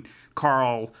you and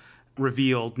Carl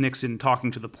revealed Nixon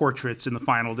talking to the portraits in the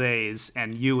final days,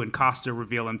 and you and Costa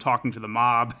reveal him talking to the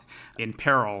mob in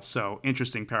peril. So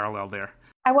interesting parallel there.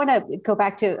 I want to go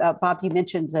back to, Bob, you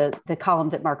mentioned the column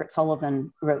that Margaret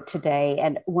Sullivan wrote today.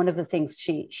 And one of the things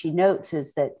she notes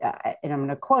is that, and I'm going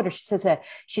to quote her, she says that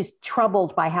she's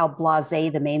troubled by how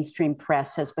blasé the mainstream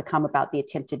press has become about the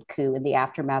attempted coup in the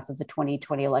aftermath of the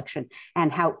 2020 election,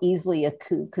 and how easily a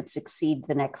coup could succeed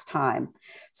the next time.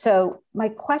 So my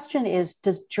question is,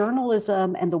 does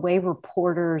journalism and the way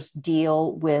reporters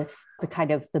deal with the kind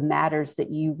of the matters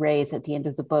that you raise at the end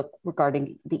of the book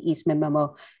regarding the Eastman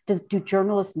memo, do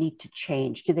journalists need to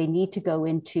change? Do they need to go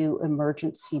into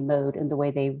emergency mode in the way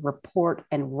they report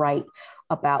and write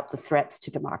about the threats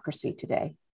to democracy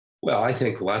today? Well, I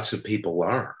think lots of people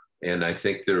are. And I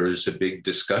think there is a big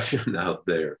discussion out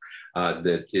there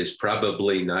that is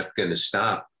probably not going to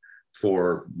stop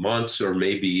for months or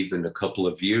maybe even a couple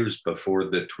of years before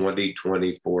the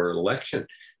 2024 election.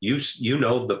 You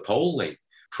know the polling.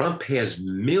 Trump has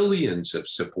millions of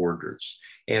supporters,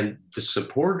 and the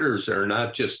supporters are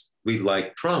not just, we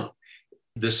like Trump.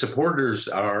 The supporters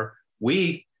are,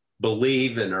 we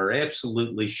believe and are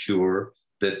absolutely sure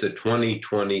that the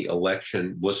 2020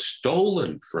 election was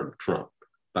stolen from Trump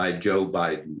by Joe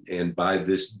Biden and by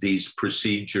these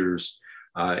procedures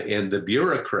and the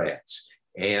bureaucrats.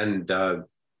 And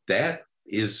that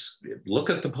is, look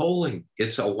at the polling.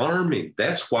 It's alarming.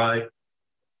 That's why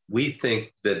we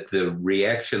think that the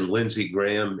reaction Lindsey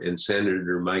Graham and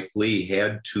Senator Mike Lee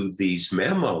had to these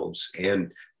memos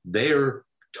and their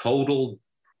total,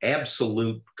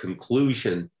 absolute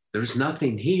conclusion, there's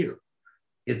nothing here.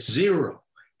 It's zero.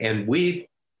 And we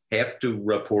have to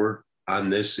report on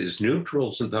this as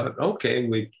neutrals and thought, okay,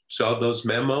 we saw those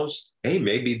memos. Hey,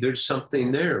 maybe there's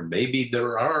something there. Maybe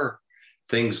there are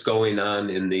things going on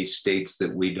in these states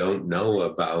that we don't know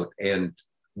about. And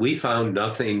we found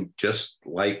nothing, just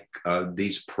like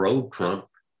these pro-Trump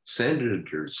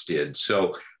senators did.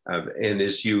 So, and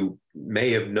as you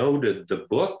may have noted, the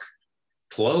book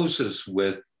closes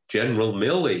with General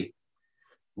Milley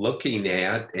looking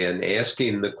at and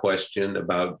asking the question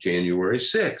about January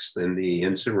 6th and the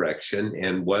insurrection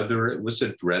and whether it was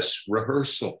a dress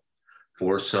rehearsal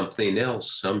for something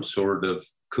else, some sort of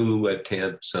coup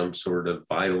attempt, some sort of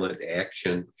violent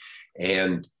action.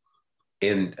 And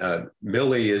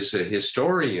Milley is a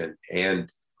historian,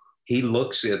 and he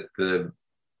looks at the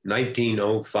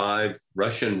 1905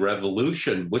 Russian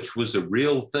Revolution, which was a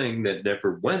real thing that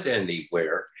never went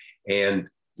anywhere. And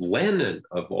Lenin,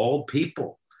 of all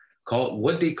people,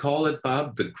 what did he call it,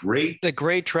 Bob? The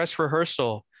great dress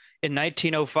rehearsal in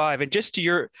 1905. And just to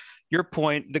your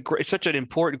point, it's such an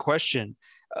important question.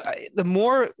 The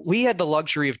more we had the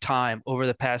luxury of time over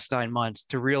the past 9 months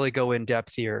to really go in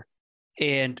depth here.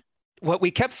 And what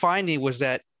we kept finding was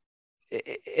that,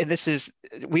 and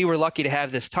we were lucky to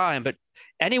have this time, but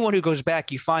anyone who goes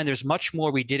back, you find there's much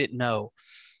more we didn't know.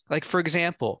 Like, for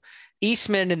example,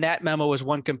 Eastman in that memo was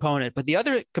one component, but the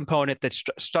other component that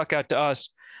stuck out to us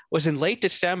was in late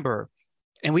December,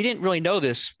 and we didn't really know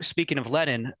this, speaking of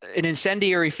Lenin, an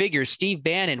incendiary figure, Steve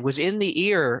Bannon, was in the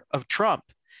ear of Trump.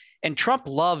 And Trump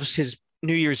loves his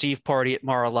New Year's Eve party at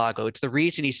Mar-a-Lago. It's the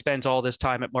reason he spends all this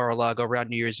time at Mar-a-Lago around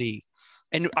New Year's Eve.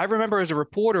 And I remember as a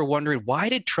reporter wondering, why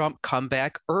did Trump come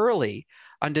back early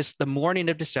on the morning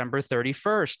of December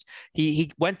 31st?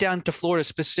 He went down to Florida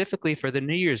specifically for the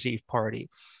New Year's Eve party.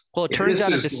 Well, it turns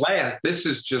out this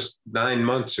is just 9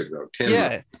 months ago, 10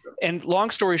 months ago. And long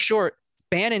story short,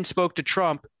 Bannon spoke to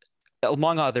Trump,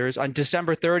 among others, on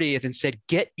December 30th and said,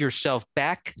 get yourself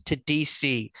back to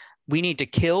D.C. We need to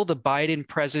kill the Biden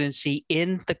presidency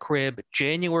in the crib.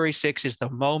 January 6th is the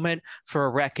moment for a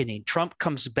reckoning. Trump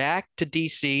comes back to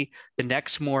D.C. the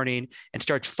next morning and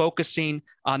starts focusing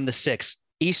on the 6th.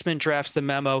 Eastman drafts the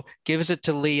memo, gives it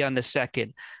to Lee on the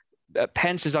 2nd.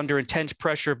 Pence is under intense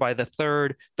pressure by the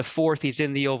 3rd. The 4th, he's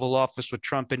in the Oval Office with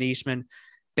Trump and Eastman.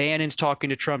 Bannon's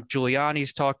talking to Trump.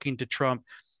 Giuliani's talking to Trump.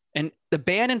 And the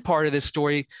Bannon part of this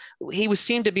story, he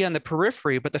seemed to be on the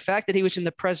periphery, but the fact that he was in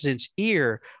the president's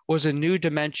ear was a new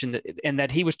dimension, and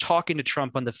that he was talking to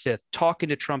Trump on the 5th, talking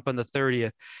to Trump on the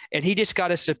 30th. And he just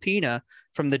got a subpoena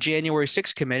from the January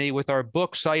 6th committee with our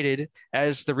book cited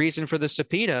as the reason for the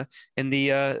subpoena in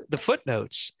the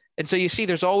footnotes. And so you see,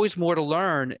 there's always more to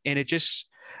learn. And it just,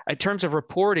 in terms of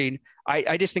reporting,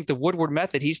 I just think the Woodward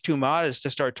method, he's too modest to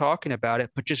start talking about it,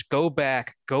 but just go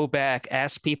back,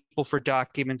 ask people for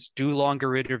documents, do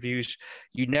longer interviews.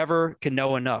 You never can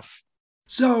know enough.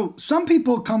 So some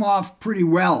people come off pretty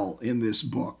well in this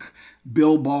book.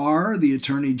 Bill Barr, the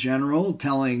Attorney General,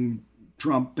 telling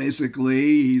Trump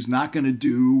basically he's not going to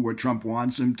do what Trump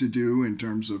wants him to do in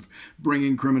terms of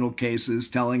bringing criminal cases,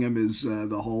 telling him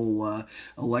the whole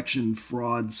election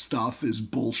fraud stuff is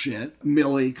bullshit.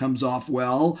 Milley comes off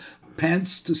well.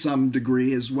 Pence to some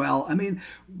degree as well. I mean,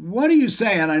 what do you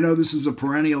say? And I know this is a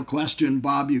perennial question,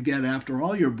 Bob, you get after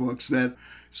all your books, that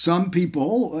some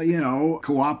people,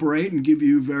 cooperate and give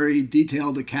you very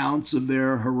detailed accounts of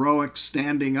their heroic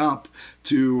standing up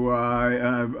to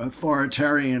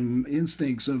authoritarian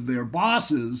instincts of their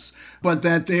bosses, but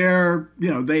that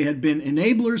they had been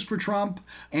enablers for Trump.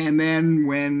 And then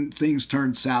when things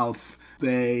turned south,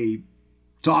 they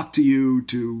talk to you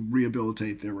to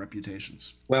rehabilitate their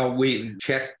reputations. Well, we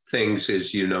check things,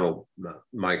 as you know,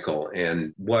 Michael,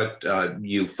 and what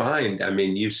you find,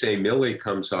 you say Milley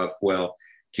comes off well.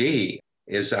 Gee,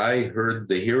 as I heard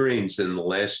the hearings in the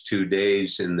last 2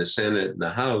 days in the Senate and the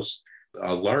House,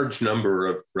 a large number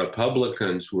of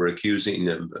Republicans were accusing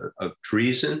him of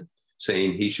treason,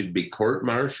 saying he should be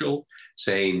court-martialed,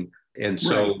 in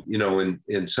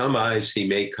some eyes he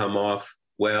may come off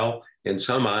well. In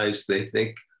some eyes, they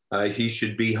think he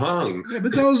should be hung. Yeah,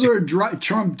 but those are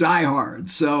Trump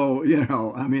diehards. So,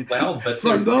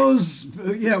 from those,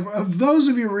 of those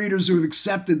of your readers who have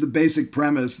accepted the basic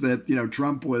premise that,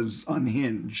 Trump was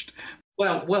unhinged.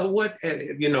 Well, what,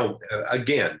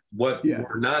 again,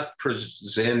 we're not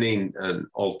presenting an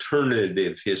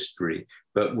alternative history,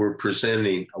 but we're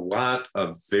presenting a lot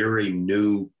of very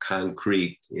new,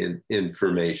 concrete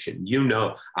information.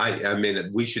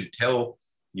 We should tell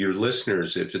your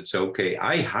listeners, if it's okay,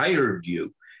 I hired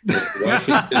you at the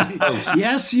Washington Post.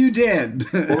 Yes, you did.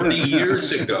 40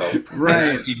 years ago.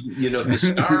 Right. The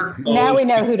Star. Now we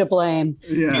know who to blame.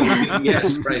 Yeah.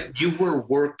 Yes, right. You were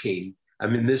working.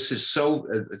 This is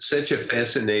such a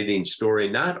fascinating story,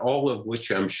 not all of which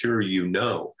I'm sure you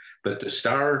know, but the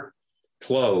Star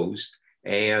closed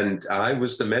and I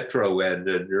was the Metro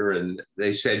editor, and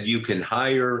they said you can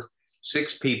hire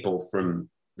 6 people from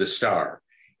the Star.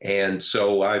 And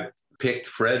so I picked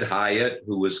Fred Hyatt,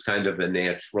 who was kind of a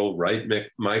natural, right,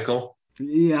 Michael?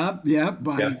 Yeah,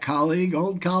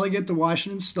 old colleague at the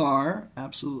Washington Star.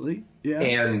 Absolutely. Yeah.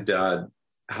 And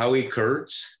Howie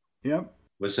Kurtz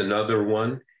was another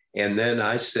one. And then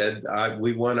I said,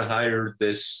 we want to hire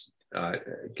this.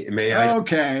 May I?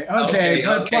 Okay. Bob,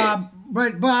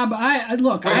 I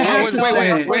have to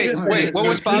say. Wait, what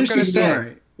was Bob going to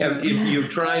say? If you're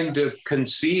trying to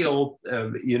conceal,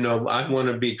 I want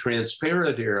to be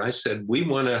transparent here. I said, we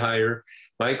want to hire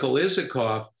Michael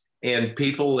Isikoff. And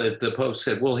people at the Post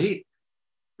said, well,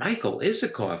 Michael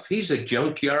Isikoff, he's a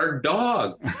junkyard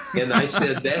dog. And I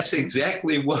said, that's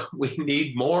exactly what we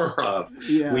need more of.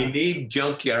 Yeah. We need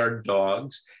junkyard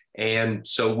dogs. And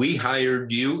so we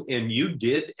hired you, and you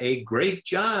did a great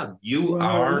job.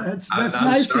 That's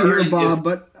nice to hear, Bob,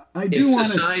 but I do want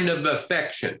to. It's a sign of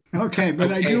affection. Okay,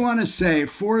 but I do want to say,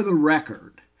 for the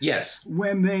record, yes,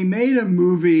 when they made a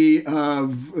movie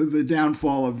of the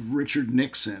downfall of Richard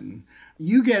Nixon,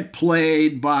 you get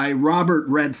played by Robert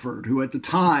Redford, who at the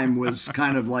time was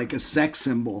kind of like a sex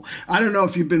symbol. I don't know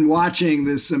if you've been watching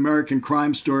this American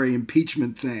Crime Story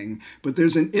impeachment thing, but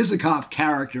there's an Isikoff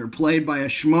character played by a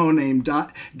schmo named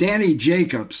Danny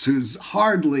Jacobs, who's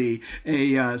hardly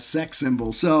a sex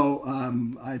symbol. So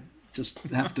Just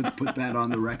have to put that on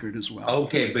the record as well.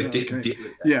 Okay, but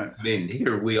yeah. I mean,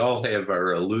 here we all have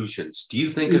our illusions. Do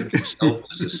you think of yourself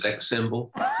as a sex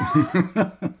symbol?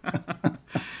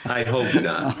 I hope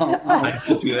not. I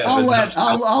hope you have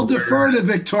I'll defer to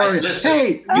Victoria.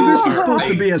 Listen, this is supposed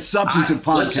to be a substantive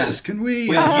podcast. Listen, Can we?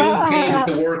 When you came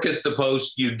to work at the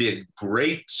Post, you did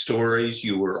great stories.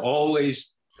 You were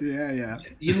always. Yeah.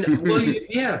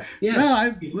 Yes.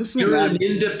 No, listen. You're an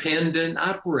independent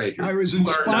operator. I was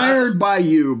inspired by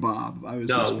you, Bob.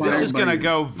 This is going to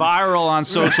go viral on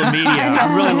social media.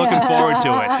 I'm really looking forward to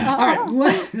it. All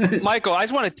right, Michael, I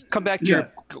just want to come back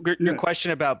to your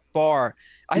question about Barr.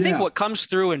 I think what comes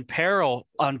through in peril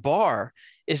on Barr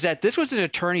is that this was an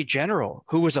attorney general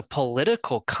who was a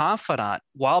political confidant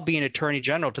while being attorney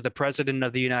general to the president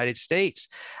of the United States.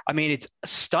 I mean, it's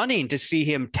stunning to see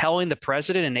him telling the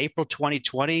president in April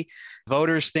 2020,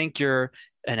 voters think you're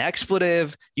an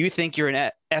expletive, you think you're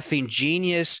an effing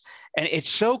genius. And it's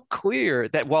so clear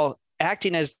that while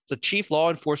acting as the chief law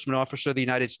enforcement officer of the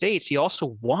United States, he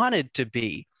also wanted to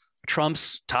be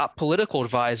Trump's top political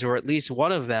advisor, or at least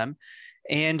one of them.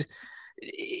 And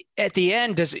at the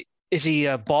end, is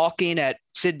he balking at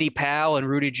Sidney Powell and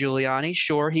Rudy Giuliani?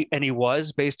 Sure, he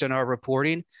was, based on our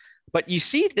reporting. But you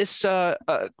see this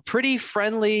pretty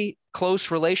friendly, close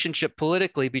relationship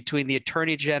politically between the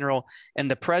attorney general and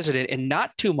the president, and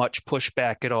not too much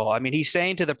pushback at all. I mean, he's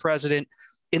saying to the president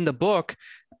in the book,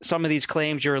 some of these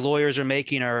claims your lawyers are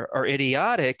making are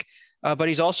idiotic, but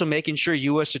he's also making sure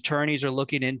U.S. attorneys are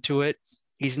looking into it.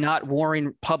 He's not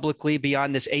warring publicly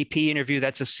beyond this AP interview.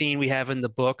 That's a scene we have in the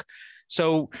book.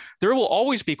 So there will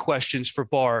always be questions for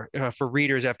Barr, for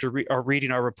readers after reading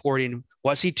our reporting.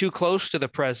 Was he too close to the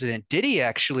president? Did he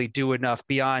actually do enough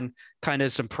beyond kind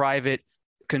of some private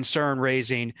concern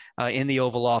raising in the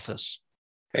Oval Office?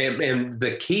 And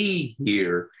the key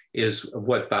here is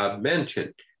what Bob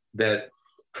mentioned, that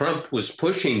Trump was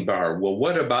pushing Barr. Well,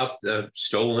 what about the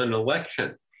stolen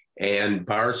election? And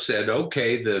Barr said,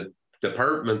 okay, the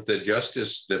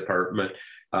Justice Department,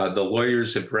 the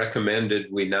lawyers have recommended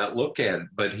we not look at it.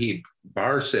 But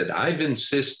Barr said, I've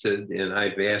insisted and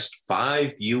I've asked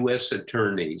 5 U.S.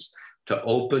 attorneys to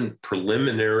open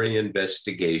preliminary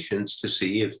investigations to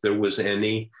see if there was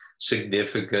any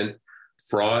significant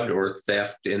fraud or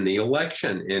theft in the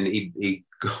election. And he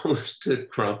goes to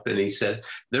Trump and he says,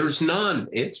 there's none.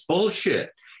 It's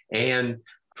bullshit. And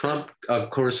Trump,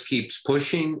 of course, keeps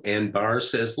pushing. And Barr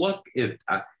says, look, if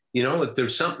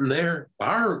there's something there,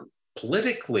 Barr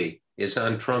politically is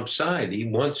on Trump's side. He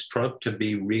wants Trump to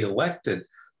be reelected,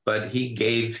 but he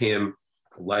gave him,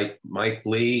 like Mike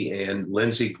Lee and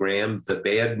Lindsey Graham, the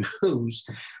bad news.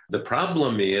 The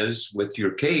problem is, with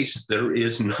your case, there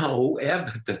is no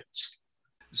evidence.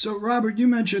 So, Robert, you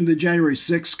mentioned the January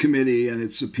 6th committee and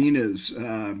its subpoenas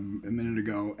a minute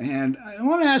ago. And I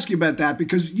want to ask you about that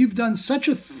because you've done such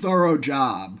a thorough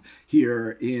job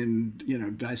here in,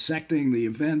 dissecting the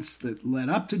events that led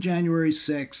up to January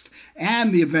 6th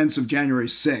and the events of January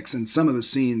 6th and some of the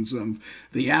scenes of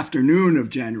the afternoon of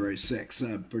January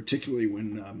 6th, particularly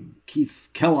when Keith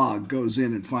Kellogg goes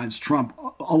in and finds Trump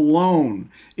alone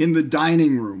in the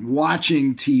dining room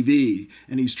watching TV,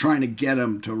 and he's trying to get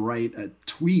him to write a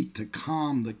tweet to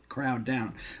calm the crowd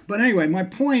down. But anyway, my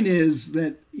point is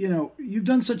that, you've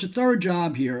done such a thorough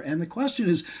job here, and the question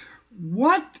is,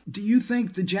 what do you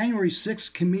think the January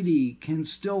 6th committee can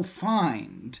still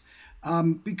find?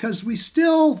 Because we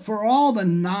still, for all the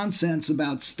nonsense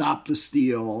about Stop the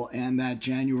Steal and that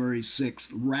January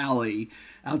 6th rally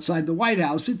outside the White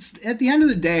House, it's at the end of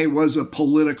the day was a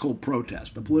political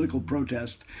protest,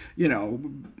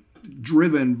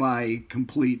 driven by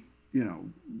complete,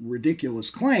 ridiculous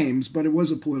claims, but it was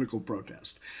a political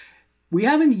protest. We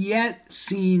haven't yet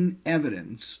seen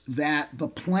evidence that the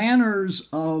planners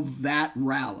of that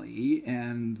rally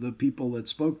and the people that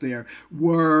spoke there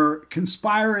were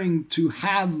conspiring to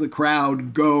have the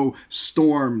crowd go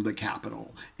storm the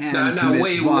Capitol and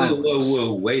commit violence.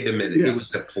 Wait a minute. Yeah. It was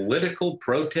a political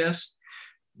protest?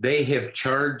 They have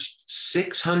charged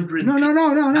 600 No.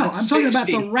 I'm talking about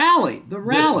the rally.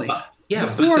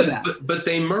 Before that. But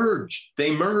they merged.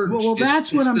 Well,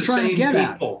 that's what I'm trying to get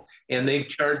at. And they've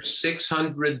charged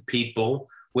 600 people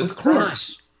with of course.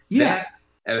 crimes. Yeah.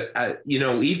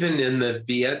 Even in the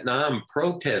Vietnam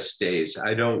protest days,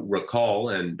 I don't recall,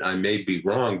 and I may be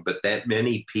wrong, but that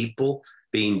many people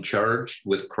being charged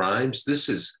with crimes, this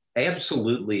is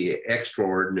absolutely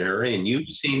extraordinary. And you've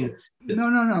seen...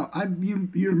 No.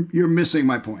 You're missing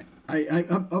my point.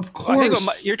 Of course. I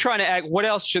think you're trying to act. What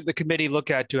else should the committee look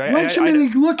at? What should they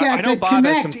look at to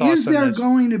connect? Is there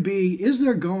going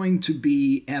to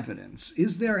be evidence?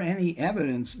 Is there any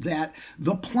evidence that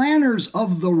the planners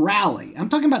of the rally, I'm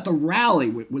talking about the rally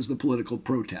was the political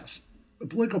protest, a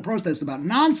political protest about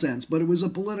nonsense, but it was a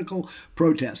political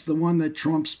protest, the one that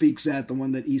Trump speaks at, the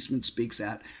one that Eastman speaks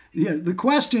at. The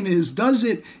question is,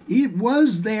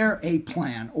 was there a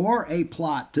plan or a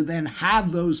plot to then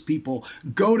have those people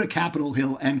go to Capitol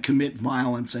Hill and commit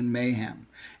violence and mayhem?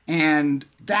 And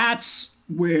that's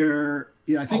where,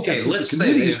 I think that's what the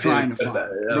committee is trying to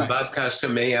find. Bob Costa,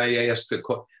 may I ask a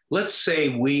question? Let's say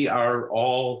we are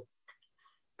all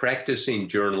practicing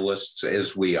journalists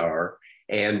as we are,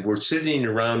 and we're sitting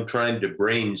around trying to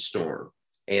brainstorm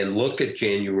and look at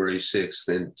January 6th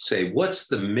and say, what's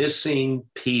the missing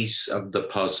piece of the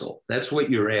puzzle? That's what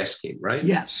you're asking, right?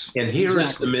 Yes. And here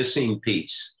is the missing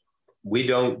piece. We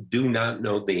do not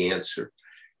know the answer.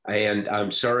 And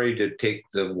I'm sorry to take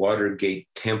the Watergate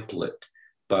template,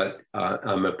 but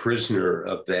I'm a prisoner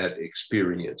of that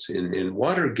experience. In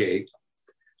Watergate,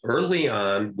 early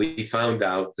on, we found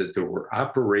out that there were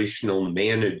operational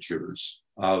managers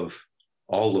of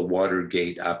all the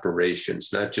Watergate operations,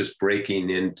 not just breaking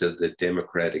into the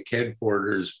Democratic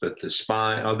headquarters, but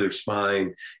the other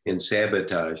spying and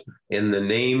sabotage. And the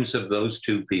names of those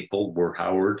two people were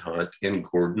Howard Hunt and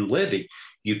Gordon Liddy.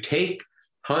 You take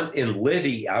Hunt and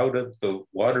Liddy out of the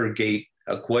Watergate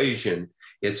equation,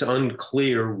 it's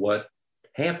unclear what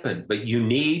happened, but you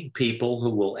need people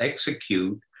who will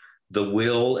execute the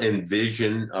will and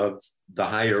vision of the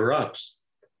higher ups.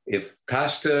 If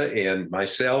Costa and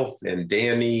myself and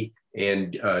Danny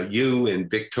and you and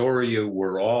Victoria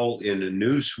were all in a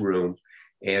newsroom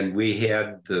and we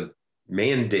had the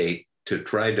mandate to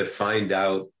try to find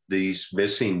out these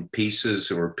missing pieces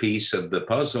or piece of the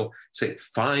puzzle, say,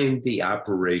 find the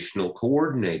operational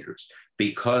coordinators,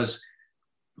 because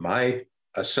my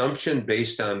assumption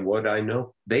based on what I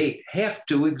know, they have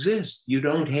to exist. You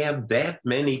don't have that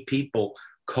many people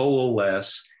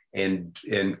coalesce and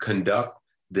conduct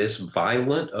this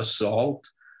violent assault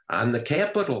on the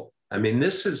Capitol. I mean,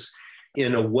 this is,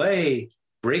 in a way,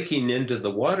 breaking into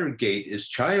the Watergate is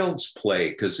child's play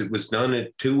because it was done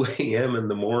at 2 a.m. in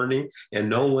the morning and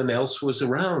no one else was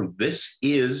around. This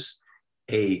is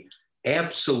a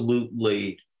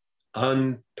absolutely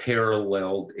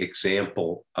unparalleled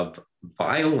example of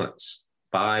violence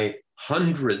by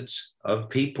hundreds of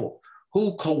people.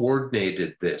 Who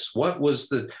coordinated this? Was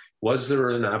there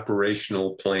an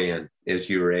operational plan, as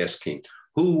you're asking?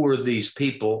 Who were these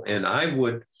people? And I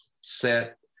would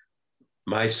set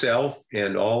myself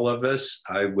and all of us,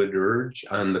 I would urge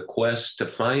on the quest to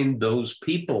find those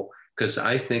people, because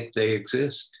I think they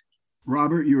exist.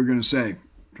 Robert, you were going to say,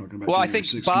 talking about. Well, I think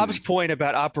Bob's point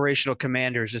about operational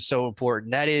commanders is so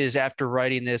important. That is, after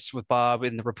writing this with Bob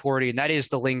in the reporting, that is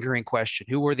the lingering question.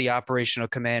 Who were the operational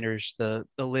commanders, the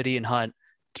Liddy and Hunt,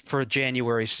 for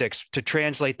January 6th, to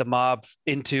translate the mob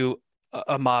into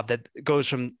a mob that goes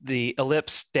from the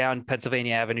ellipse down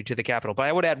Pennsylvania Avenue to the Capitol? But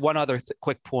I would add one other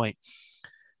quick point.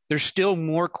 There's still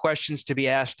more questions to be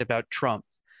asked about Trump.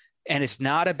 And it's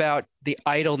not about the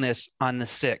idleness on the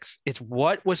 6th. It's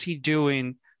what was he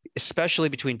doing, especially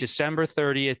between December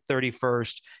 30th,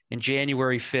 31st, and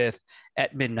January 5th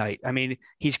at midnight. I mean,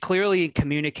 he's clearly in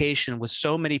communication with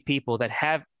so many people that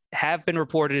have been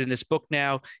reported in this book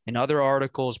now and other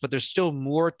articles, but there's still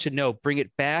more to know. Bring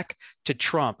it back to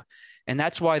Trump. And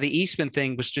that's why the Eastman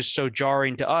thing was just so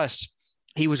jarring to us.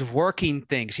 He was working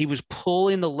things. He was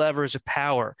pulling the levers of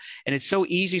power. And it's so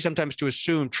easy sometimes to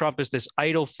assume Trump is this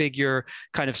idle figure,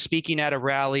 kind of speaking at a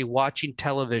rally, watching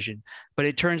television. But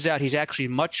it turns out he's actually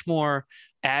much more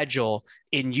agile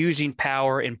in using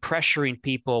power and pressuring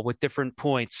people with different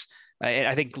points. And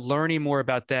I think learning more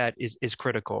about that is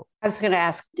critical. I was going to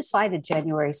ask, who decided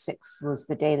January 6th was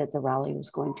the day that the rally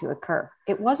was going to occur?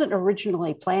 It wasn't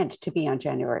originally planned to be on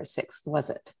January 6th,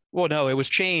 was it? Well, no, it was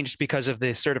changed because of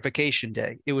the certification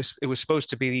day. It was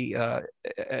supposed to be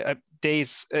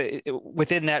days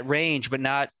within that range, but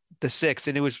not the 6th.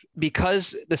 And it was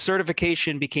because the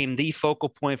certification became the focal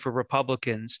point for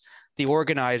Republicans. The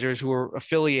organizers who were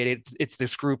affiliated, it's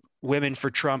this group, Women for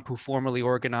Trump, who formerly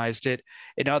organized it,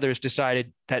 and others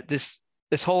decided that this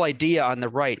whole idea on the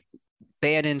right,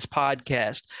 Bannon's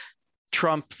podcast,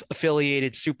 Trump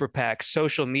affiliated super PACs,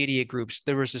 social media groups,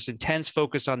 there was this intense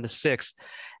focus on the 6th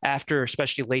after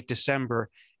especially late December.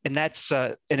 And that's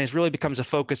and it really becomes a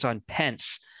focus on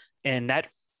Pence. And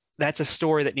that's a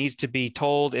story that needs to be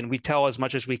told, and we tell as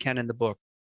much as we can in the book.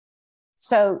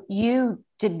 So you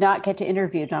did not get to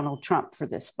interview Donald Trump for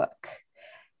this book.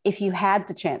 If you had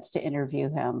the chance to interview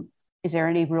him, Is there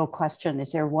any real question?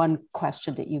 Is there one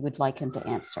question that you would like him to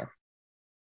answer?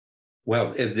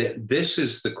 Well, this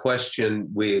is the question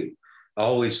we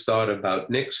always thought about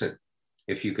Nixon.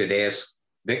 If you could ask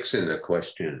Nixon a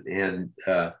question, and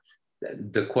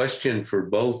the question for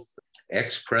both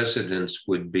ex-presidents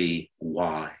would be,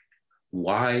 why?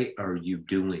 Why are you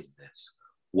doing this?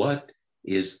 What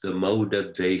is the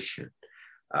motivation?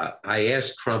 I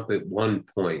asked Trump at one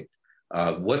point,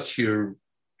 what's your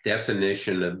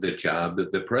definition of the job of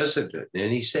the president?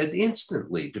 And he said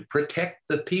instantly, to protect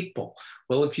the people.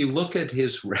 Well, if you look at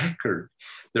his record,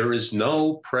 there is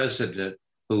no president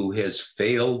who has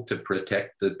failed to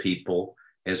protect the people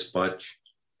as much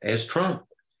as Trump.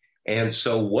 And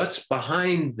so what's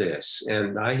behind this?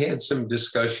 And I had some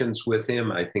discussions with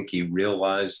him. I think he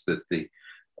realized that the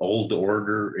old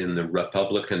order in the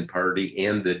Republican Party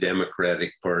and the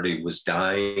Democratic Party was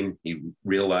dying. He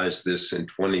realized this in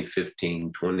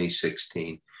 2015,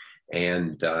 2016,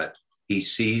 and he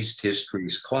seized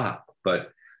history's clock.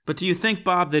 But do you think,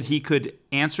 Bob, that he could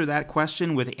answer that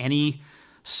question with any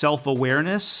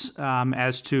self-awareness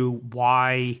as to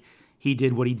why he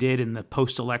did what he did in the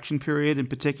post-election period in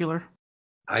particular?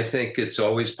 I think it's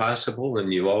always possible,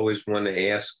 and you always want to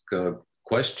ask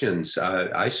questions.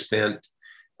 I spent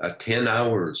 10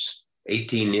 hours,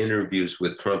 18 interviews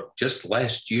with Trump just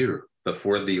last year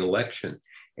before the election.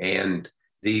 And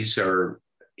these are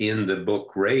in the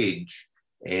book Rage.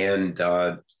 And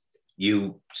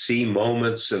you see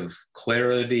moments of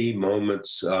clarity,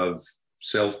 moments of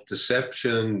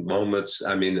self-deception, moments,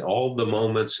 I mean, all the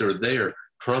moments are there.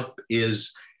 Trump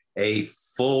is a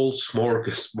full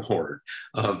smorgasbord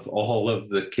of all of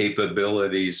the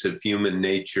capabilities of human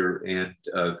nature and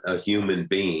a human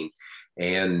being.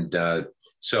 And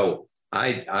so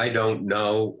I don't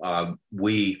know.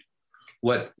 You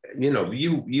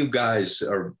guys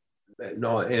are,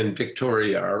 and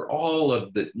Victoria are all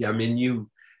of the, I mean, you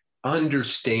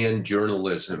understand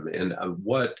journalism, and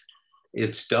what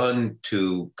it's done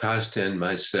to Costa and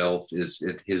myself is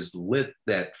it has lit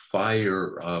that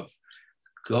fire of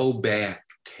go back,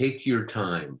 take your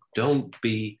time, don't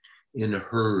be in a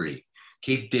hurry,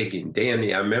 keep digging.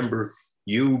 Danny, I remember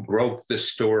you broke the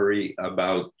story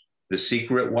about the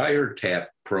secret wiretap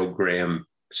program,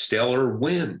 Stellar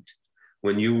Wind,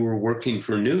 when you were working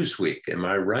for Newsweek. Am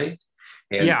I right?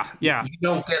 And yeah. You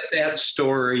don't get that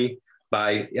story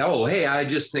by, oh, hey, I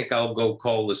just think I'll go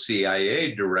call the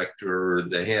CIA director or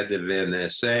the head of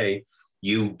NSA.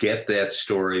 You get that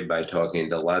story by talking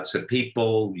to lots of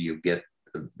people. You get,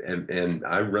 and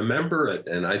I remember it,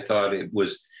 and I thought it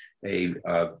was a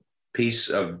piece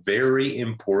of very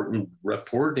important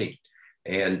reporting.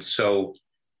 And so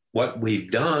what we've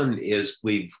done is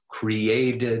we've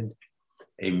created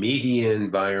a media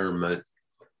environment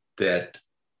that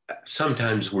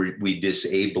sometimes we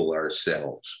disable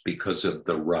ourselves because of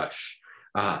the rush.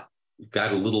 Got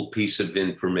a little piece of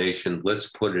information, let's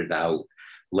put it out.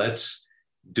 Let's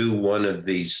do one of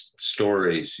these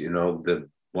stories. You know, the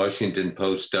Washington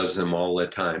Post does them all the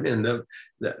time. And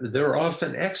they're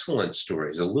often excellent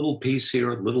stories, a little piece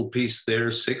here, a little piece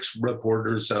there, 6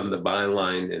 reporters on the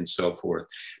byline and so forth.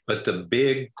 But the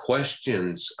big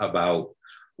questions about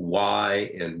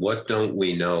why and what don't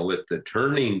we know at the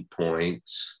turning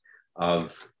points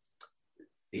of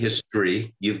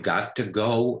history, you've got to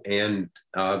go. And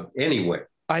anyway.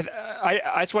 I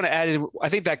just want to add, I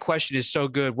think that question is so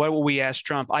good. What will we ask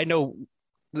Trump? I know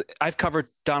I've covered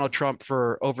Donald Trump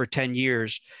for over 10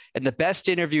 years, and the best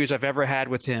interviews I've ever had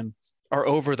with him are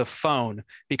over the phone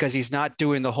because he's not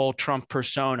doing the whole Trump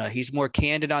persona. He's more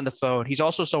candid on the phone. He's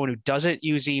also someone who doesn't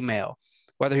use email,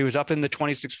 whether he was up in the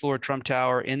 26th floor Trump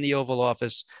Tower, in the Oval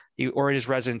Office, or in his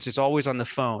residence. It's always on the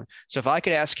phone. So if I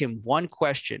could ask him one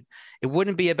question, it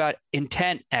wouldn't be about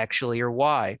intent actually, or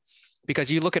why, because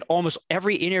you look at almost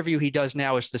every interview he does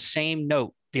now is the same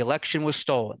note. The election was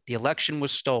stolen. The election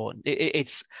was stolen.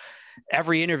 It's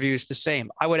every interview is the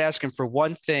same. I would ask him for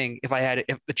one thing if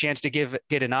the chance to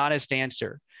get an honest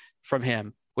answer from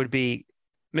him would be,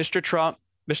 Mr. Trump,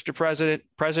 Mr. President,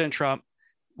 President Trump,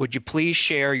 would you please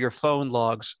share your phone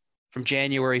logs from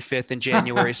January 5th and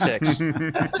January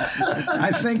 6th?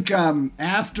 I think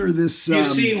after this... you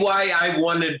see why I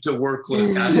wanted to work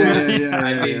with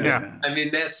Costa. I mean,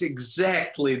 that's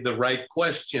exactly the right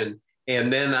question.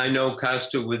 And then I know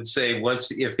Costa would say,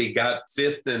 if he got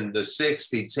 5th and the 6th,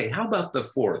 he'd say, how about the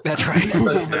 4th? That's right.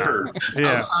 The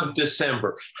 3rd of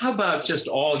December? How about just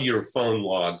all your phone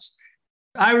logs?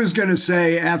 I was going to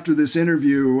say after this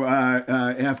interview,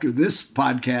 after this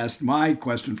podcast, my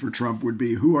question for Trump would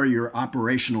be, who are your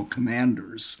operational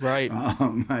commanders? Right.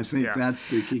 I think that's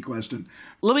the key question.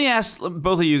 Let me ask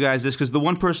both of you guys this, because the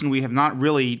one person we have not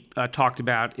really talked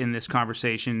about in this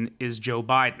conversation is Joe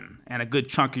Biden. And a good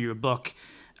chunk of your book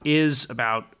is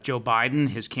about Joe Biden,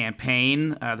 his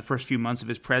campaign, the first few months of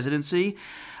his presidency.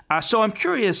 So I'm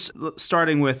curious,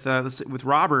 starting with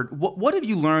Robert, what have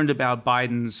you learned about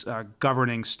Biden's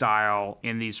governing style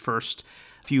in these first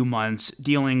few months,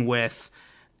 dealing with,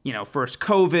 first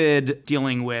COVID,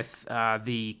 dealing with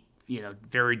the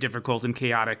very difficult and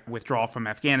chaotic withdrawal from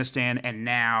Afghanistan, and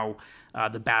now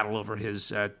the battle over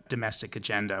his domestic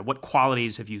agenda? What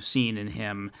qualities have you seen in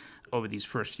him over these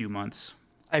first few months?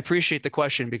 I appreciate the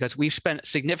question because we've spent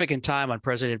significant time on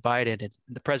President Biden, and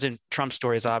the President Trump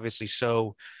story is obviously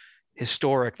so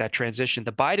historic, that transition.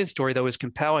 The Biden story, though, is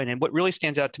compelling. And what really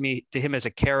stands out to him as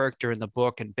a character in the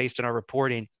book and based on our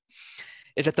reporting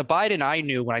is that the Biden I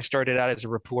knew when I started out as a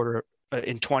reporter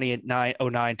in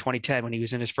 2010, when he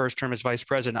was in his first term as vice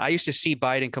president, I used to see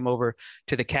Biden come over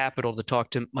to the Capitol to talk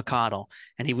to McConnell,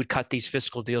 and he would cut these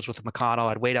fiscal deals with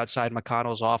McConnell. I'd wait outside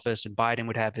McConnell's office, and Biden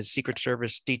would have his Secret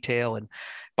Service detail, and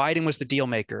Biden was the deal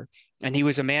maker. And he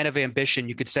was a man of ambition.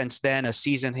 You could sense then a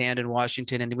seasoned hand in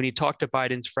Washington. And when you talk to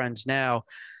Biden's friends now,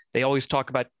 they always talk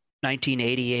about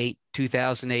 1988,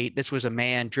 2008. This was a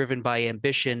man driven by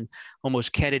ambition,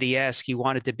 almost Kennedy-esque. He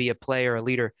wanted to be a player, a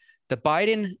leader. The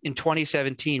Biden in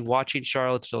 2017, watching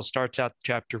Charlottesville, starts out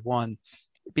chapter 1,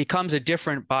 becomes a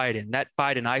different Biden. That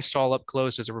Biden I saw up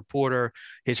close as a reporter,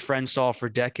 his friends saw for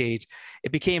decades.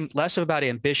 It became less about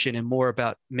ambition and more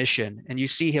about mission. And you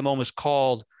see him almost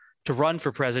called to run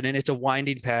for president. It's a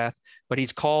winding path, but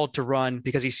he's called to run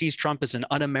because he sees Trump as an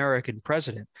un-American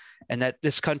president and that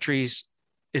this country's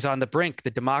is on the brink.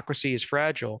 The democracy is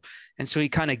fragile. And so he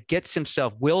kind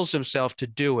of wills himself to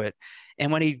do it.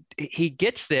 And when he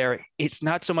gets there, it's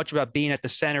not so much about being at the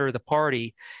center of the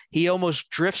party. He almost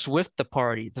drifts with the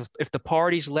party. If the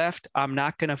party's left, I'm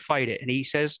not going to fight it. And he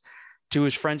says to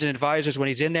his friends and advisors when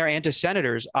he's in there and to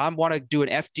senators, I want to do an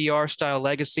FDR style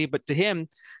legacy. But to him,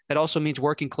 that also means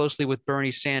working closely with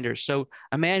Bernie Sanders. So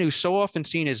a man who's so often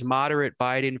seen as moderate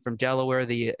Biden from Delaware,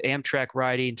 the Amtrak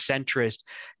riding centrist,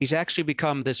 he's actually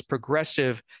become this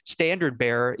progressive standard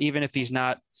bearer, even if he's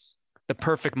not the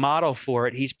perfect model for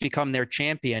it. He's become their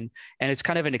champion. And it's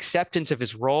kind of an acceptance of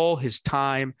his role, his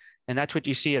time. And that's what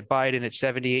you see at Biden at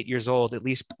 78 years old, at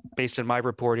least based on my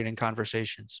reporting and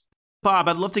conversations. Bob,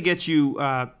 I'd love to get you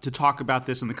to talk about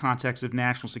this in the context of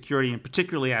national security and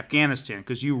particularly Afghanistan,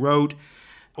 because you wrote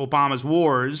Obama's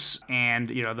Wars and,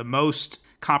 the most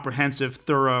comprehensive,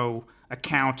 thorough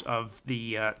account of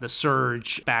the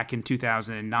surge back in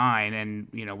 2009. And,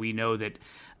 we know that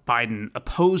Biden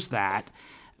opposed that.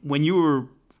 When you were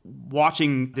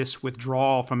watching this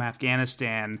withdrawal from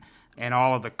Afghanistan and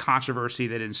all of the controversy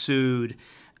that ensued,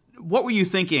 what were you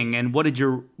thinking, and what does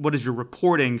your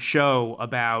reporting show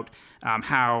about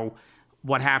how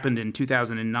what happened in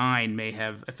 2009 may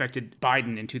have affected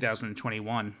Biden in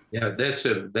 2021? Yeah, that's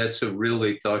a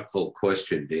really thoughtful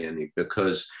question, Danny,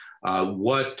 because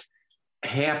what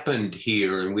happened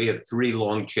here, and we have 3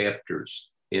 long chapters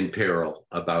in peril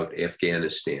about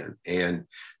Afghanistan, and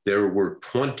there were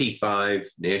 25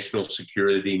 national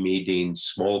security meetings,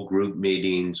 small group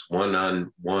meetings,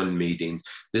 one-on-one meetings.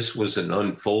 This was an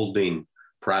unfolding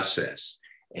process.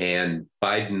 And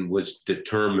Biden was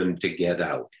determined to get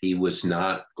out. He was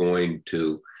not going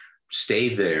to stay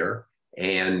there.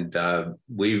 And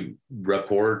we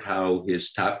report how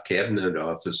his top cabinet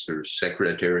officers,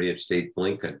 Secretary of State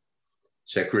Blinken,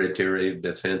 Secretary of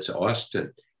Defense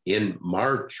Austin, in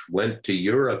March went to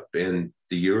Europe, and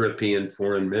the European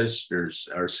foreign ministers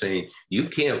are saying, you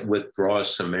can't withdraw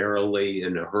summarily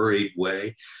in a hurried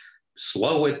way.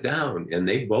 Slow it down. And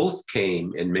they both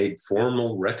came and made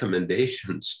formal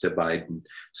recommendations to Biden.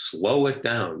 Slow it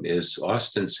down. As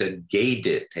Austin said, gate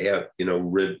it,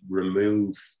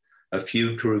 remove a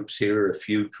few troops here, a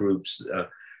few troops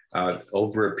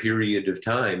over a period of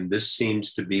time. This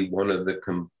seems to be one of the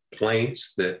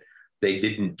complaints, that they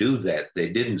didn't do that. They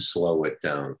didn't slow it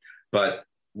down. But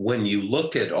when you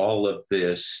look at all of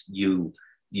this, you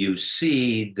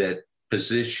see that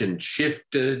positions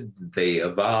shifted, they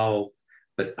evolved,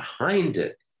 but behind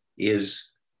it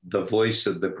is the voice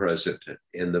of the president.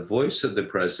 And the voice of the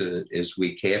president is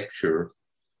we capture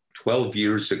 12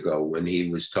 years ago when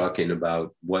he was talking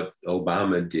about what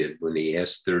Obama did when he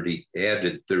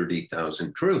added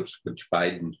 30,000 troops, which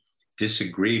Biden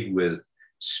disagreed with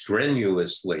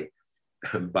strenuously.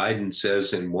 Biden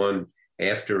says in one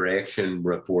after-action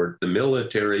report, the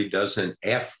military doesn't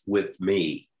F with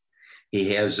me.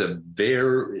 He has a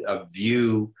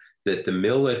view that the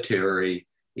military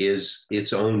is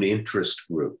its own interest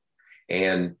group.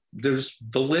 And there's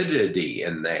validity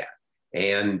in that.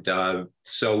 And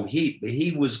so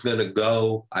he was going to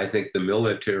go. I think the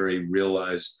military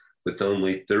realized with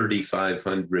only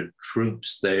 3,500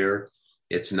 troops there,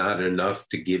 it's not enough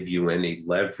to give you any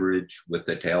leverage with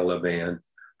the Taliban.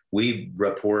 We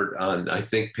report on, I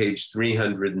think, page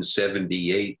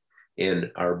 378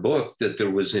 in our book that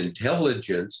there was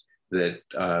intelligence that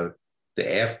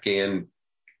the Afghan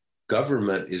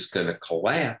government is going to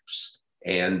collapse.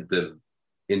 And the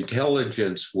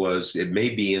intelligence was, it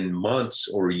may be in months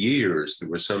or years, there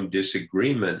was some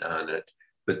disagreement on it,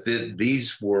 but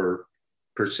these were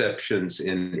perceptions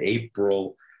in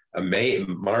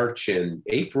March and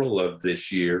April of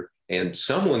this year, and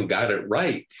someone got it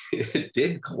right. It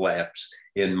did collapse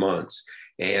in months.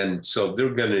 And so they're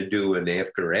going to do an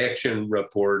after action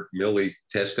report. Milley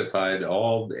testified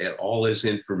all his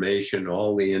information,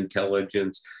 all the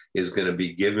intelligence is going to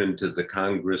be given to the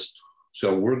Congress.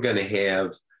 So we're going to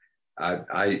have,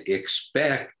 I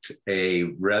expect, a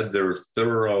rather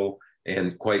thorough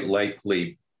and quite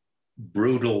likely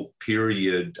brutal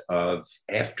period of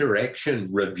after action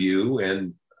review.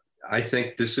 And I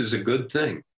think this is a good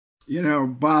thing. You know,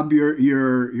 Bob,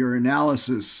 your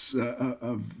analysis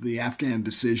of the Afghan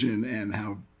decision and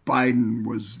how Biden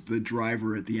was the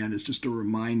driver at the end is just a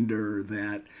reminder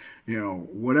that, you know,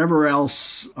 whatever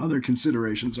else other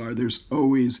considerations are, there's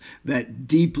always that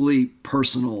deeply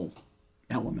personal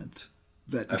element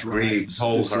that drives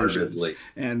decisions.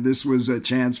 And this was a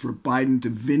chance for Biden to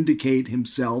vindicate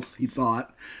himself, he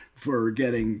thought, for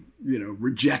getting, you know,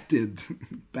 rejected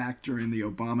back during the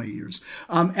Obama years.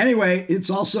 Anyway,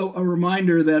 it's also a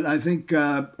reminder that I think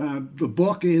the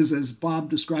book is, as Bob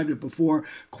described it before,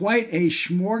 quite a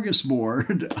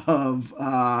smorgasbord of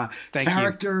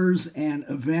characters and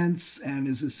events, and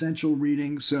is essential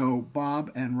reading. So Bob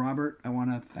and Robert, I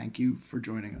want to thank you for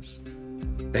joining us.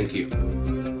 Thank you.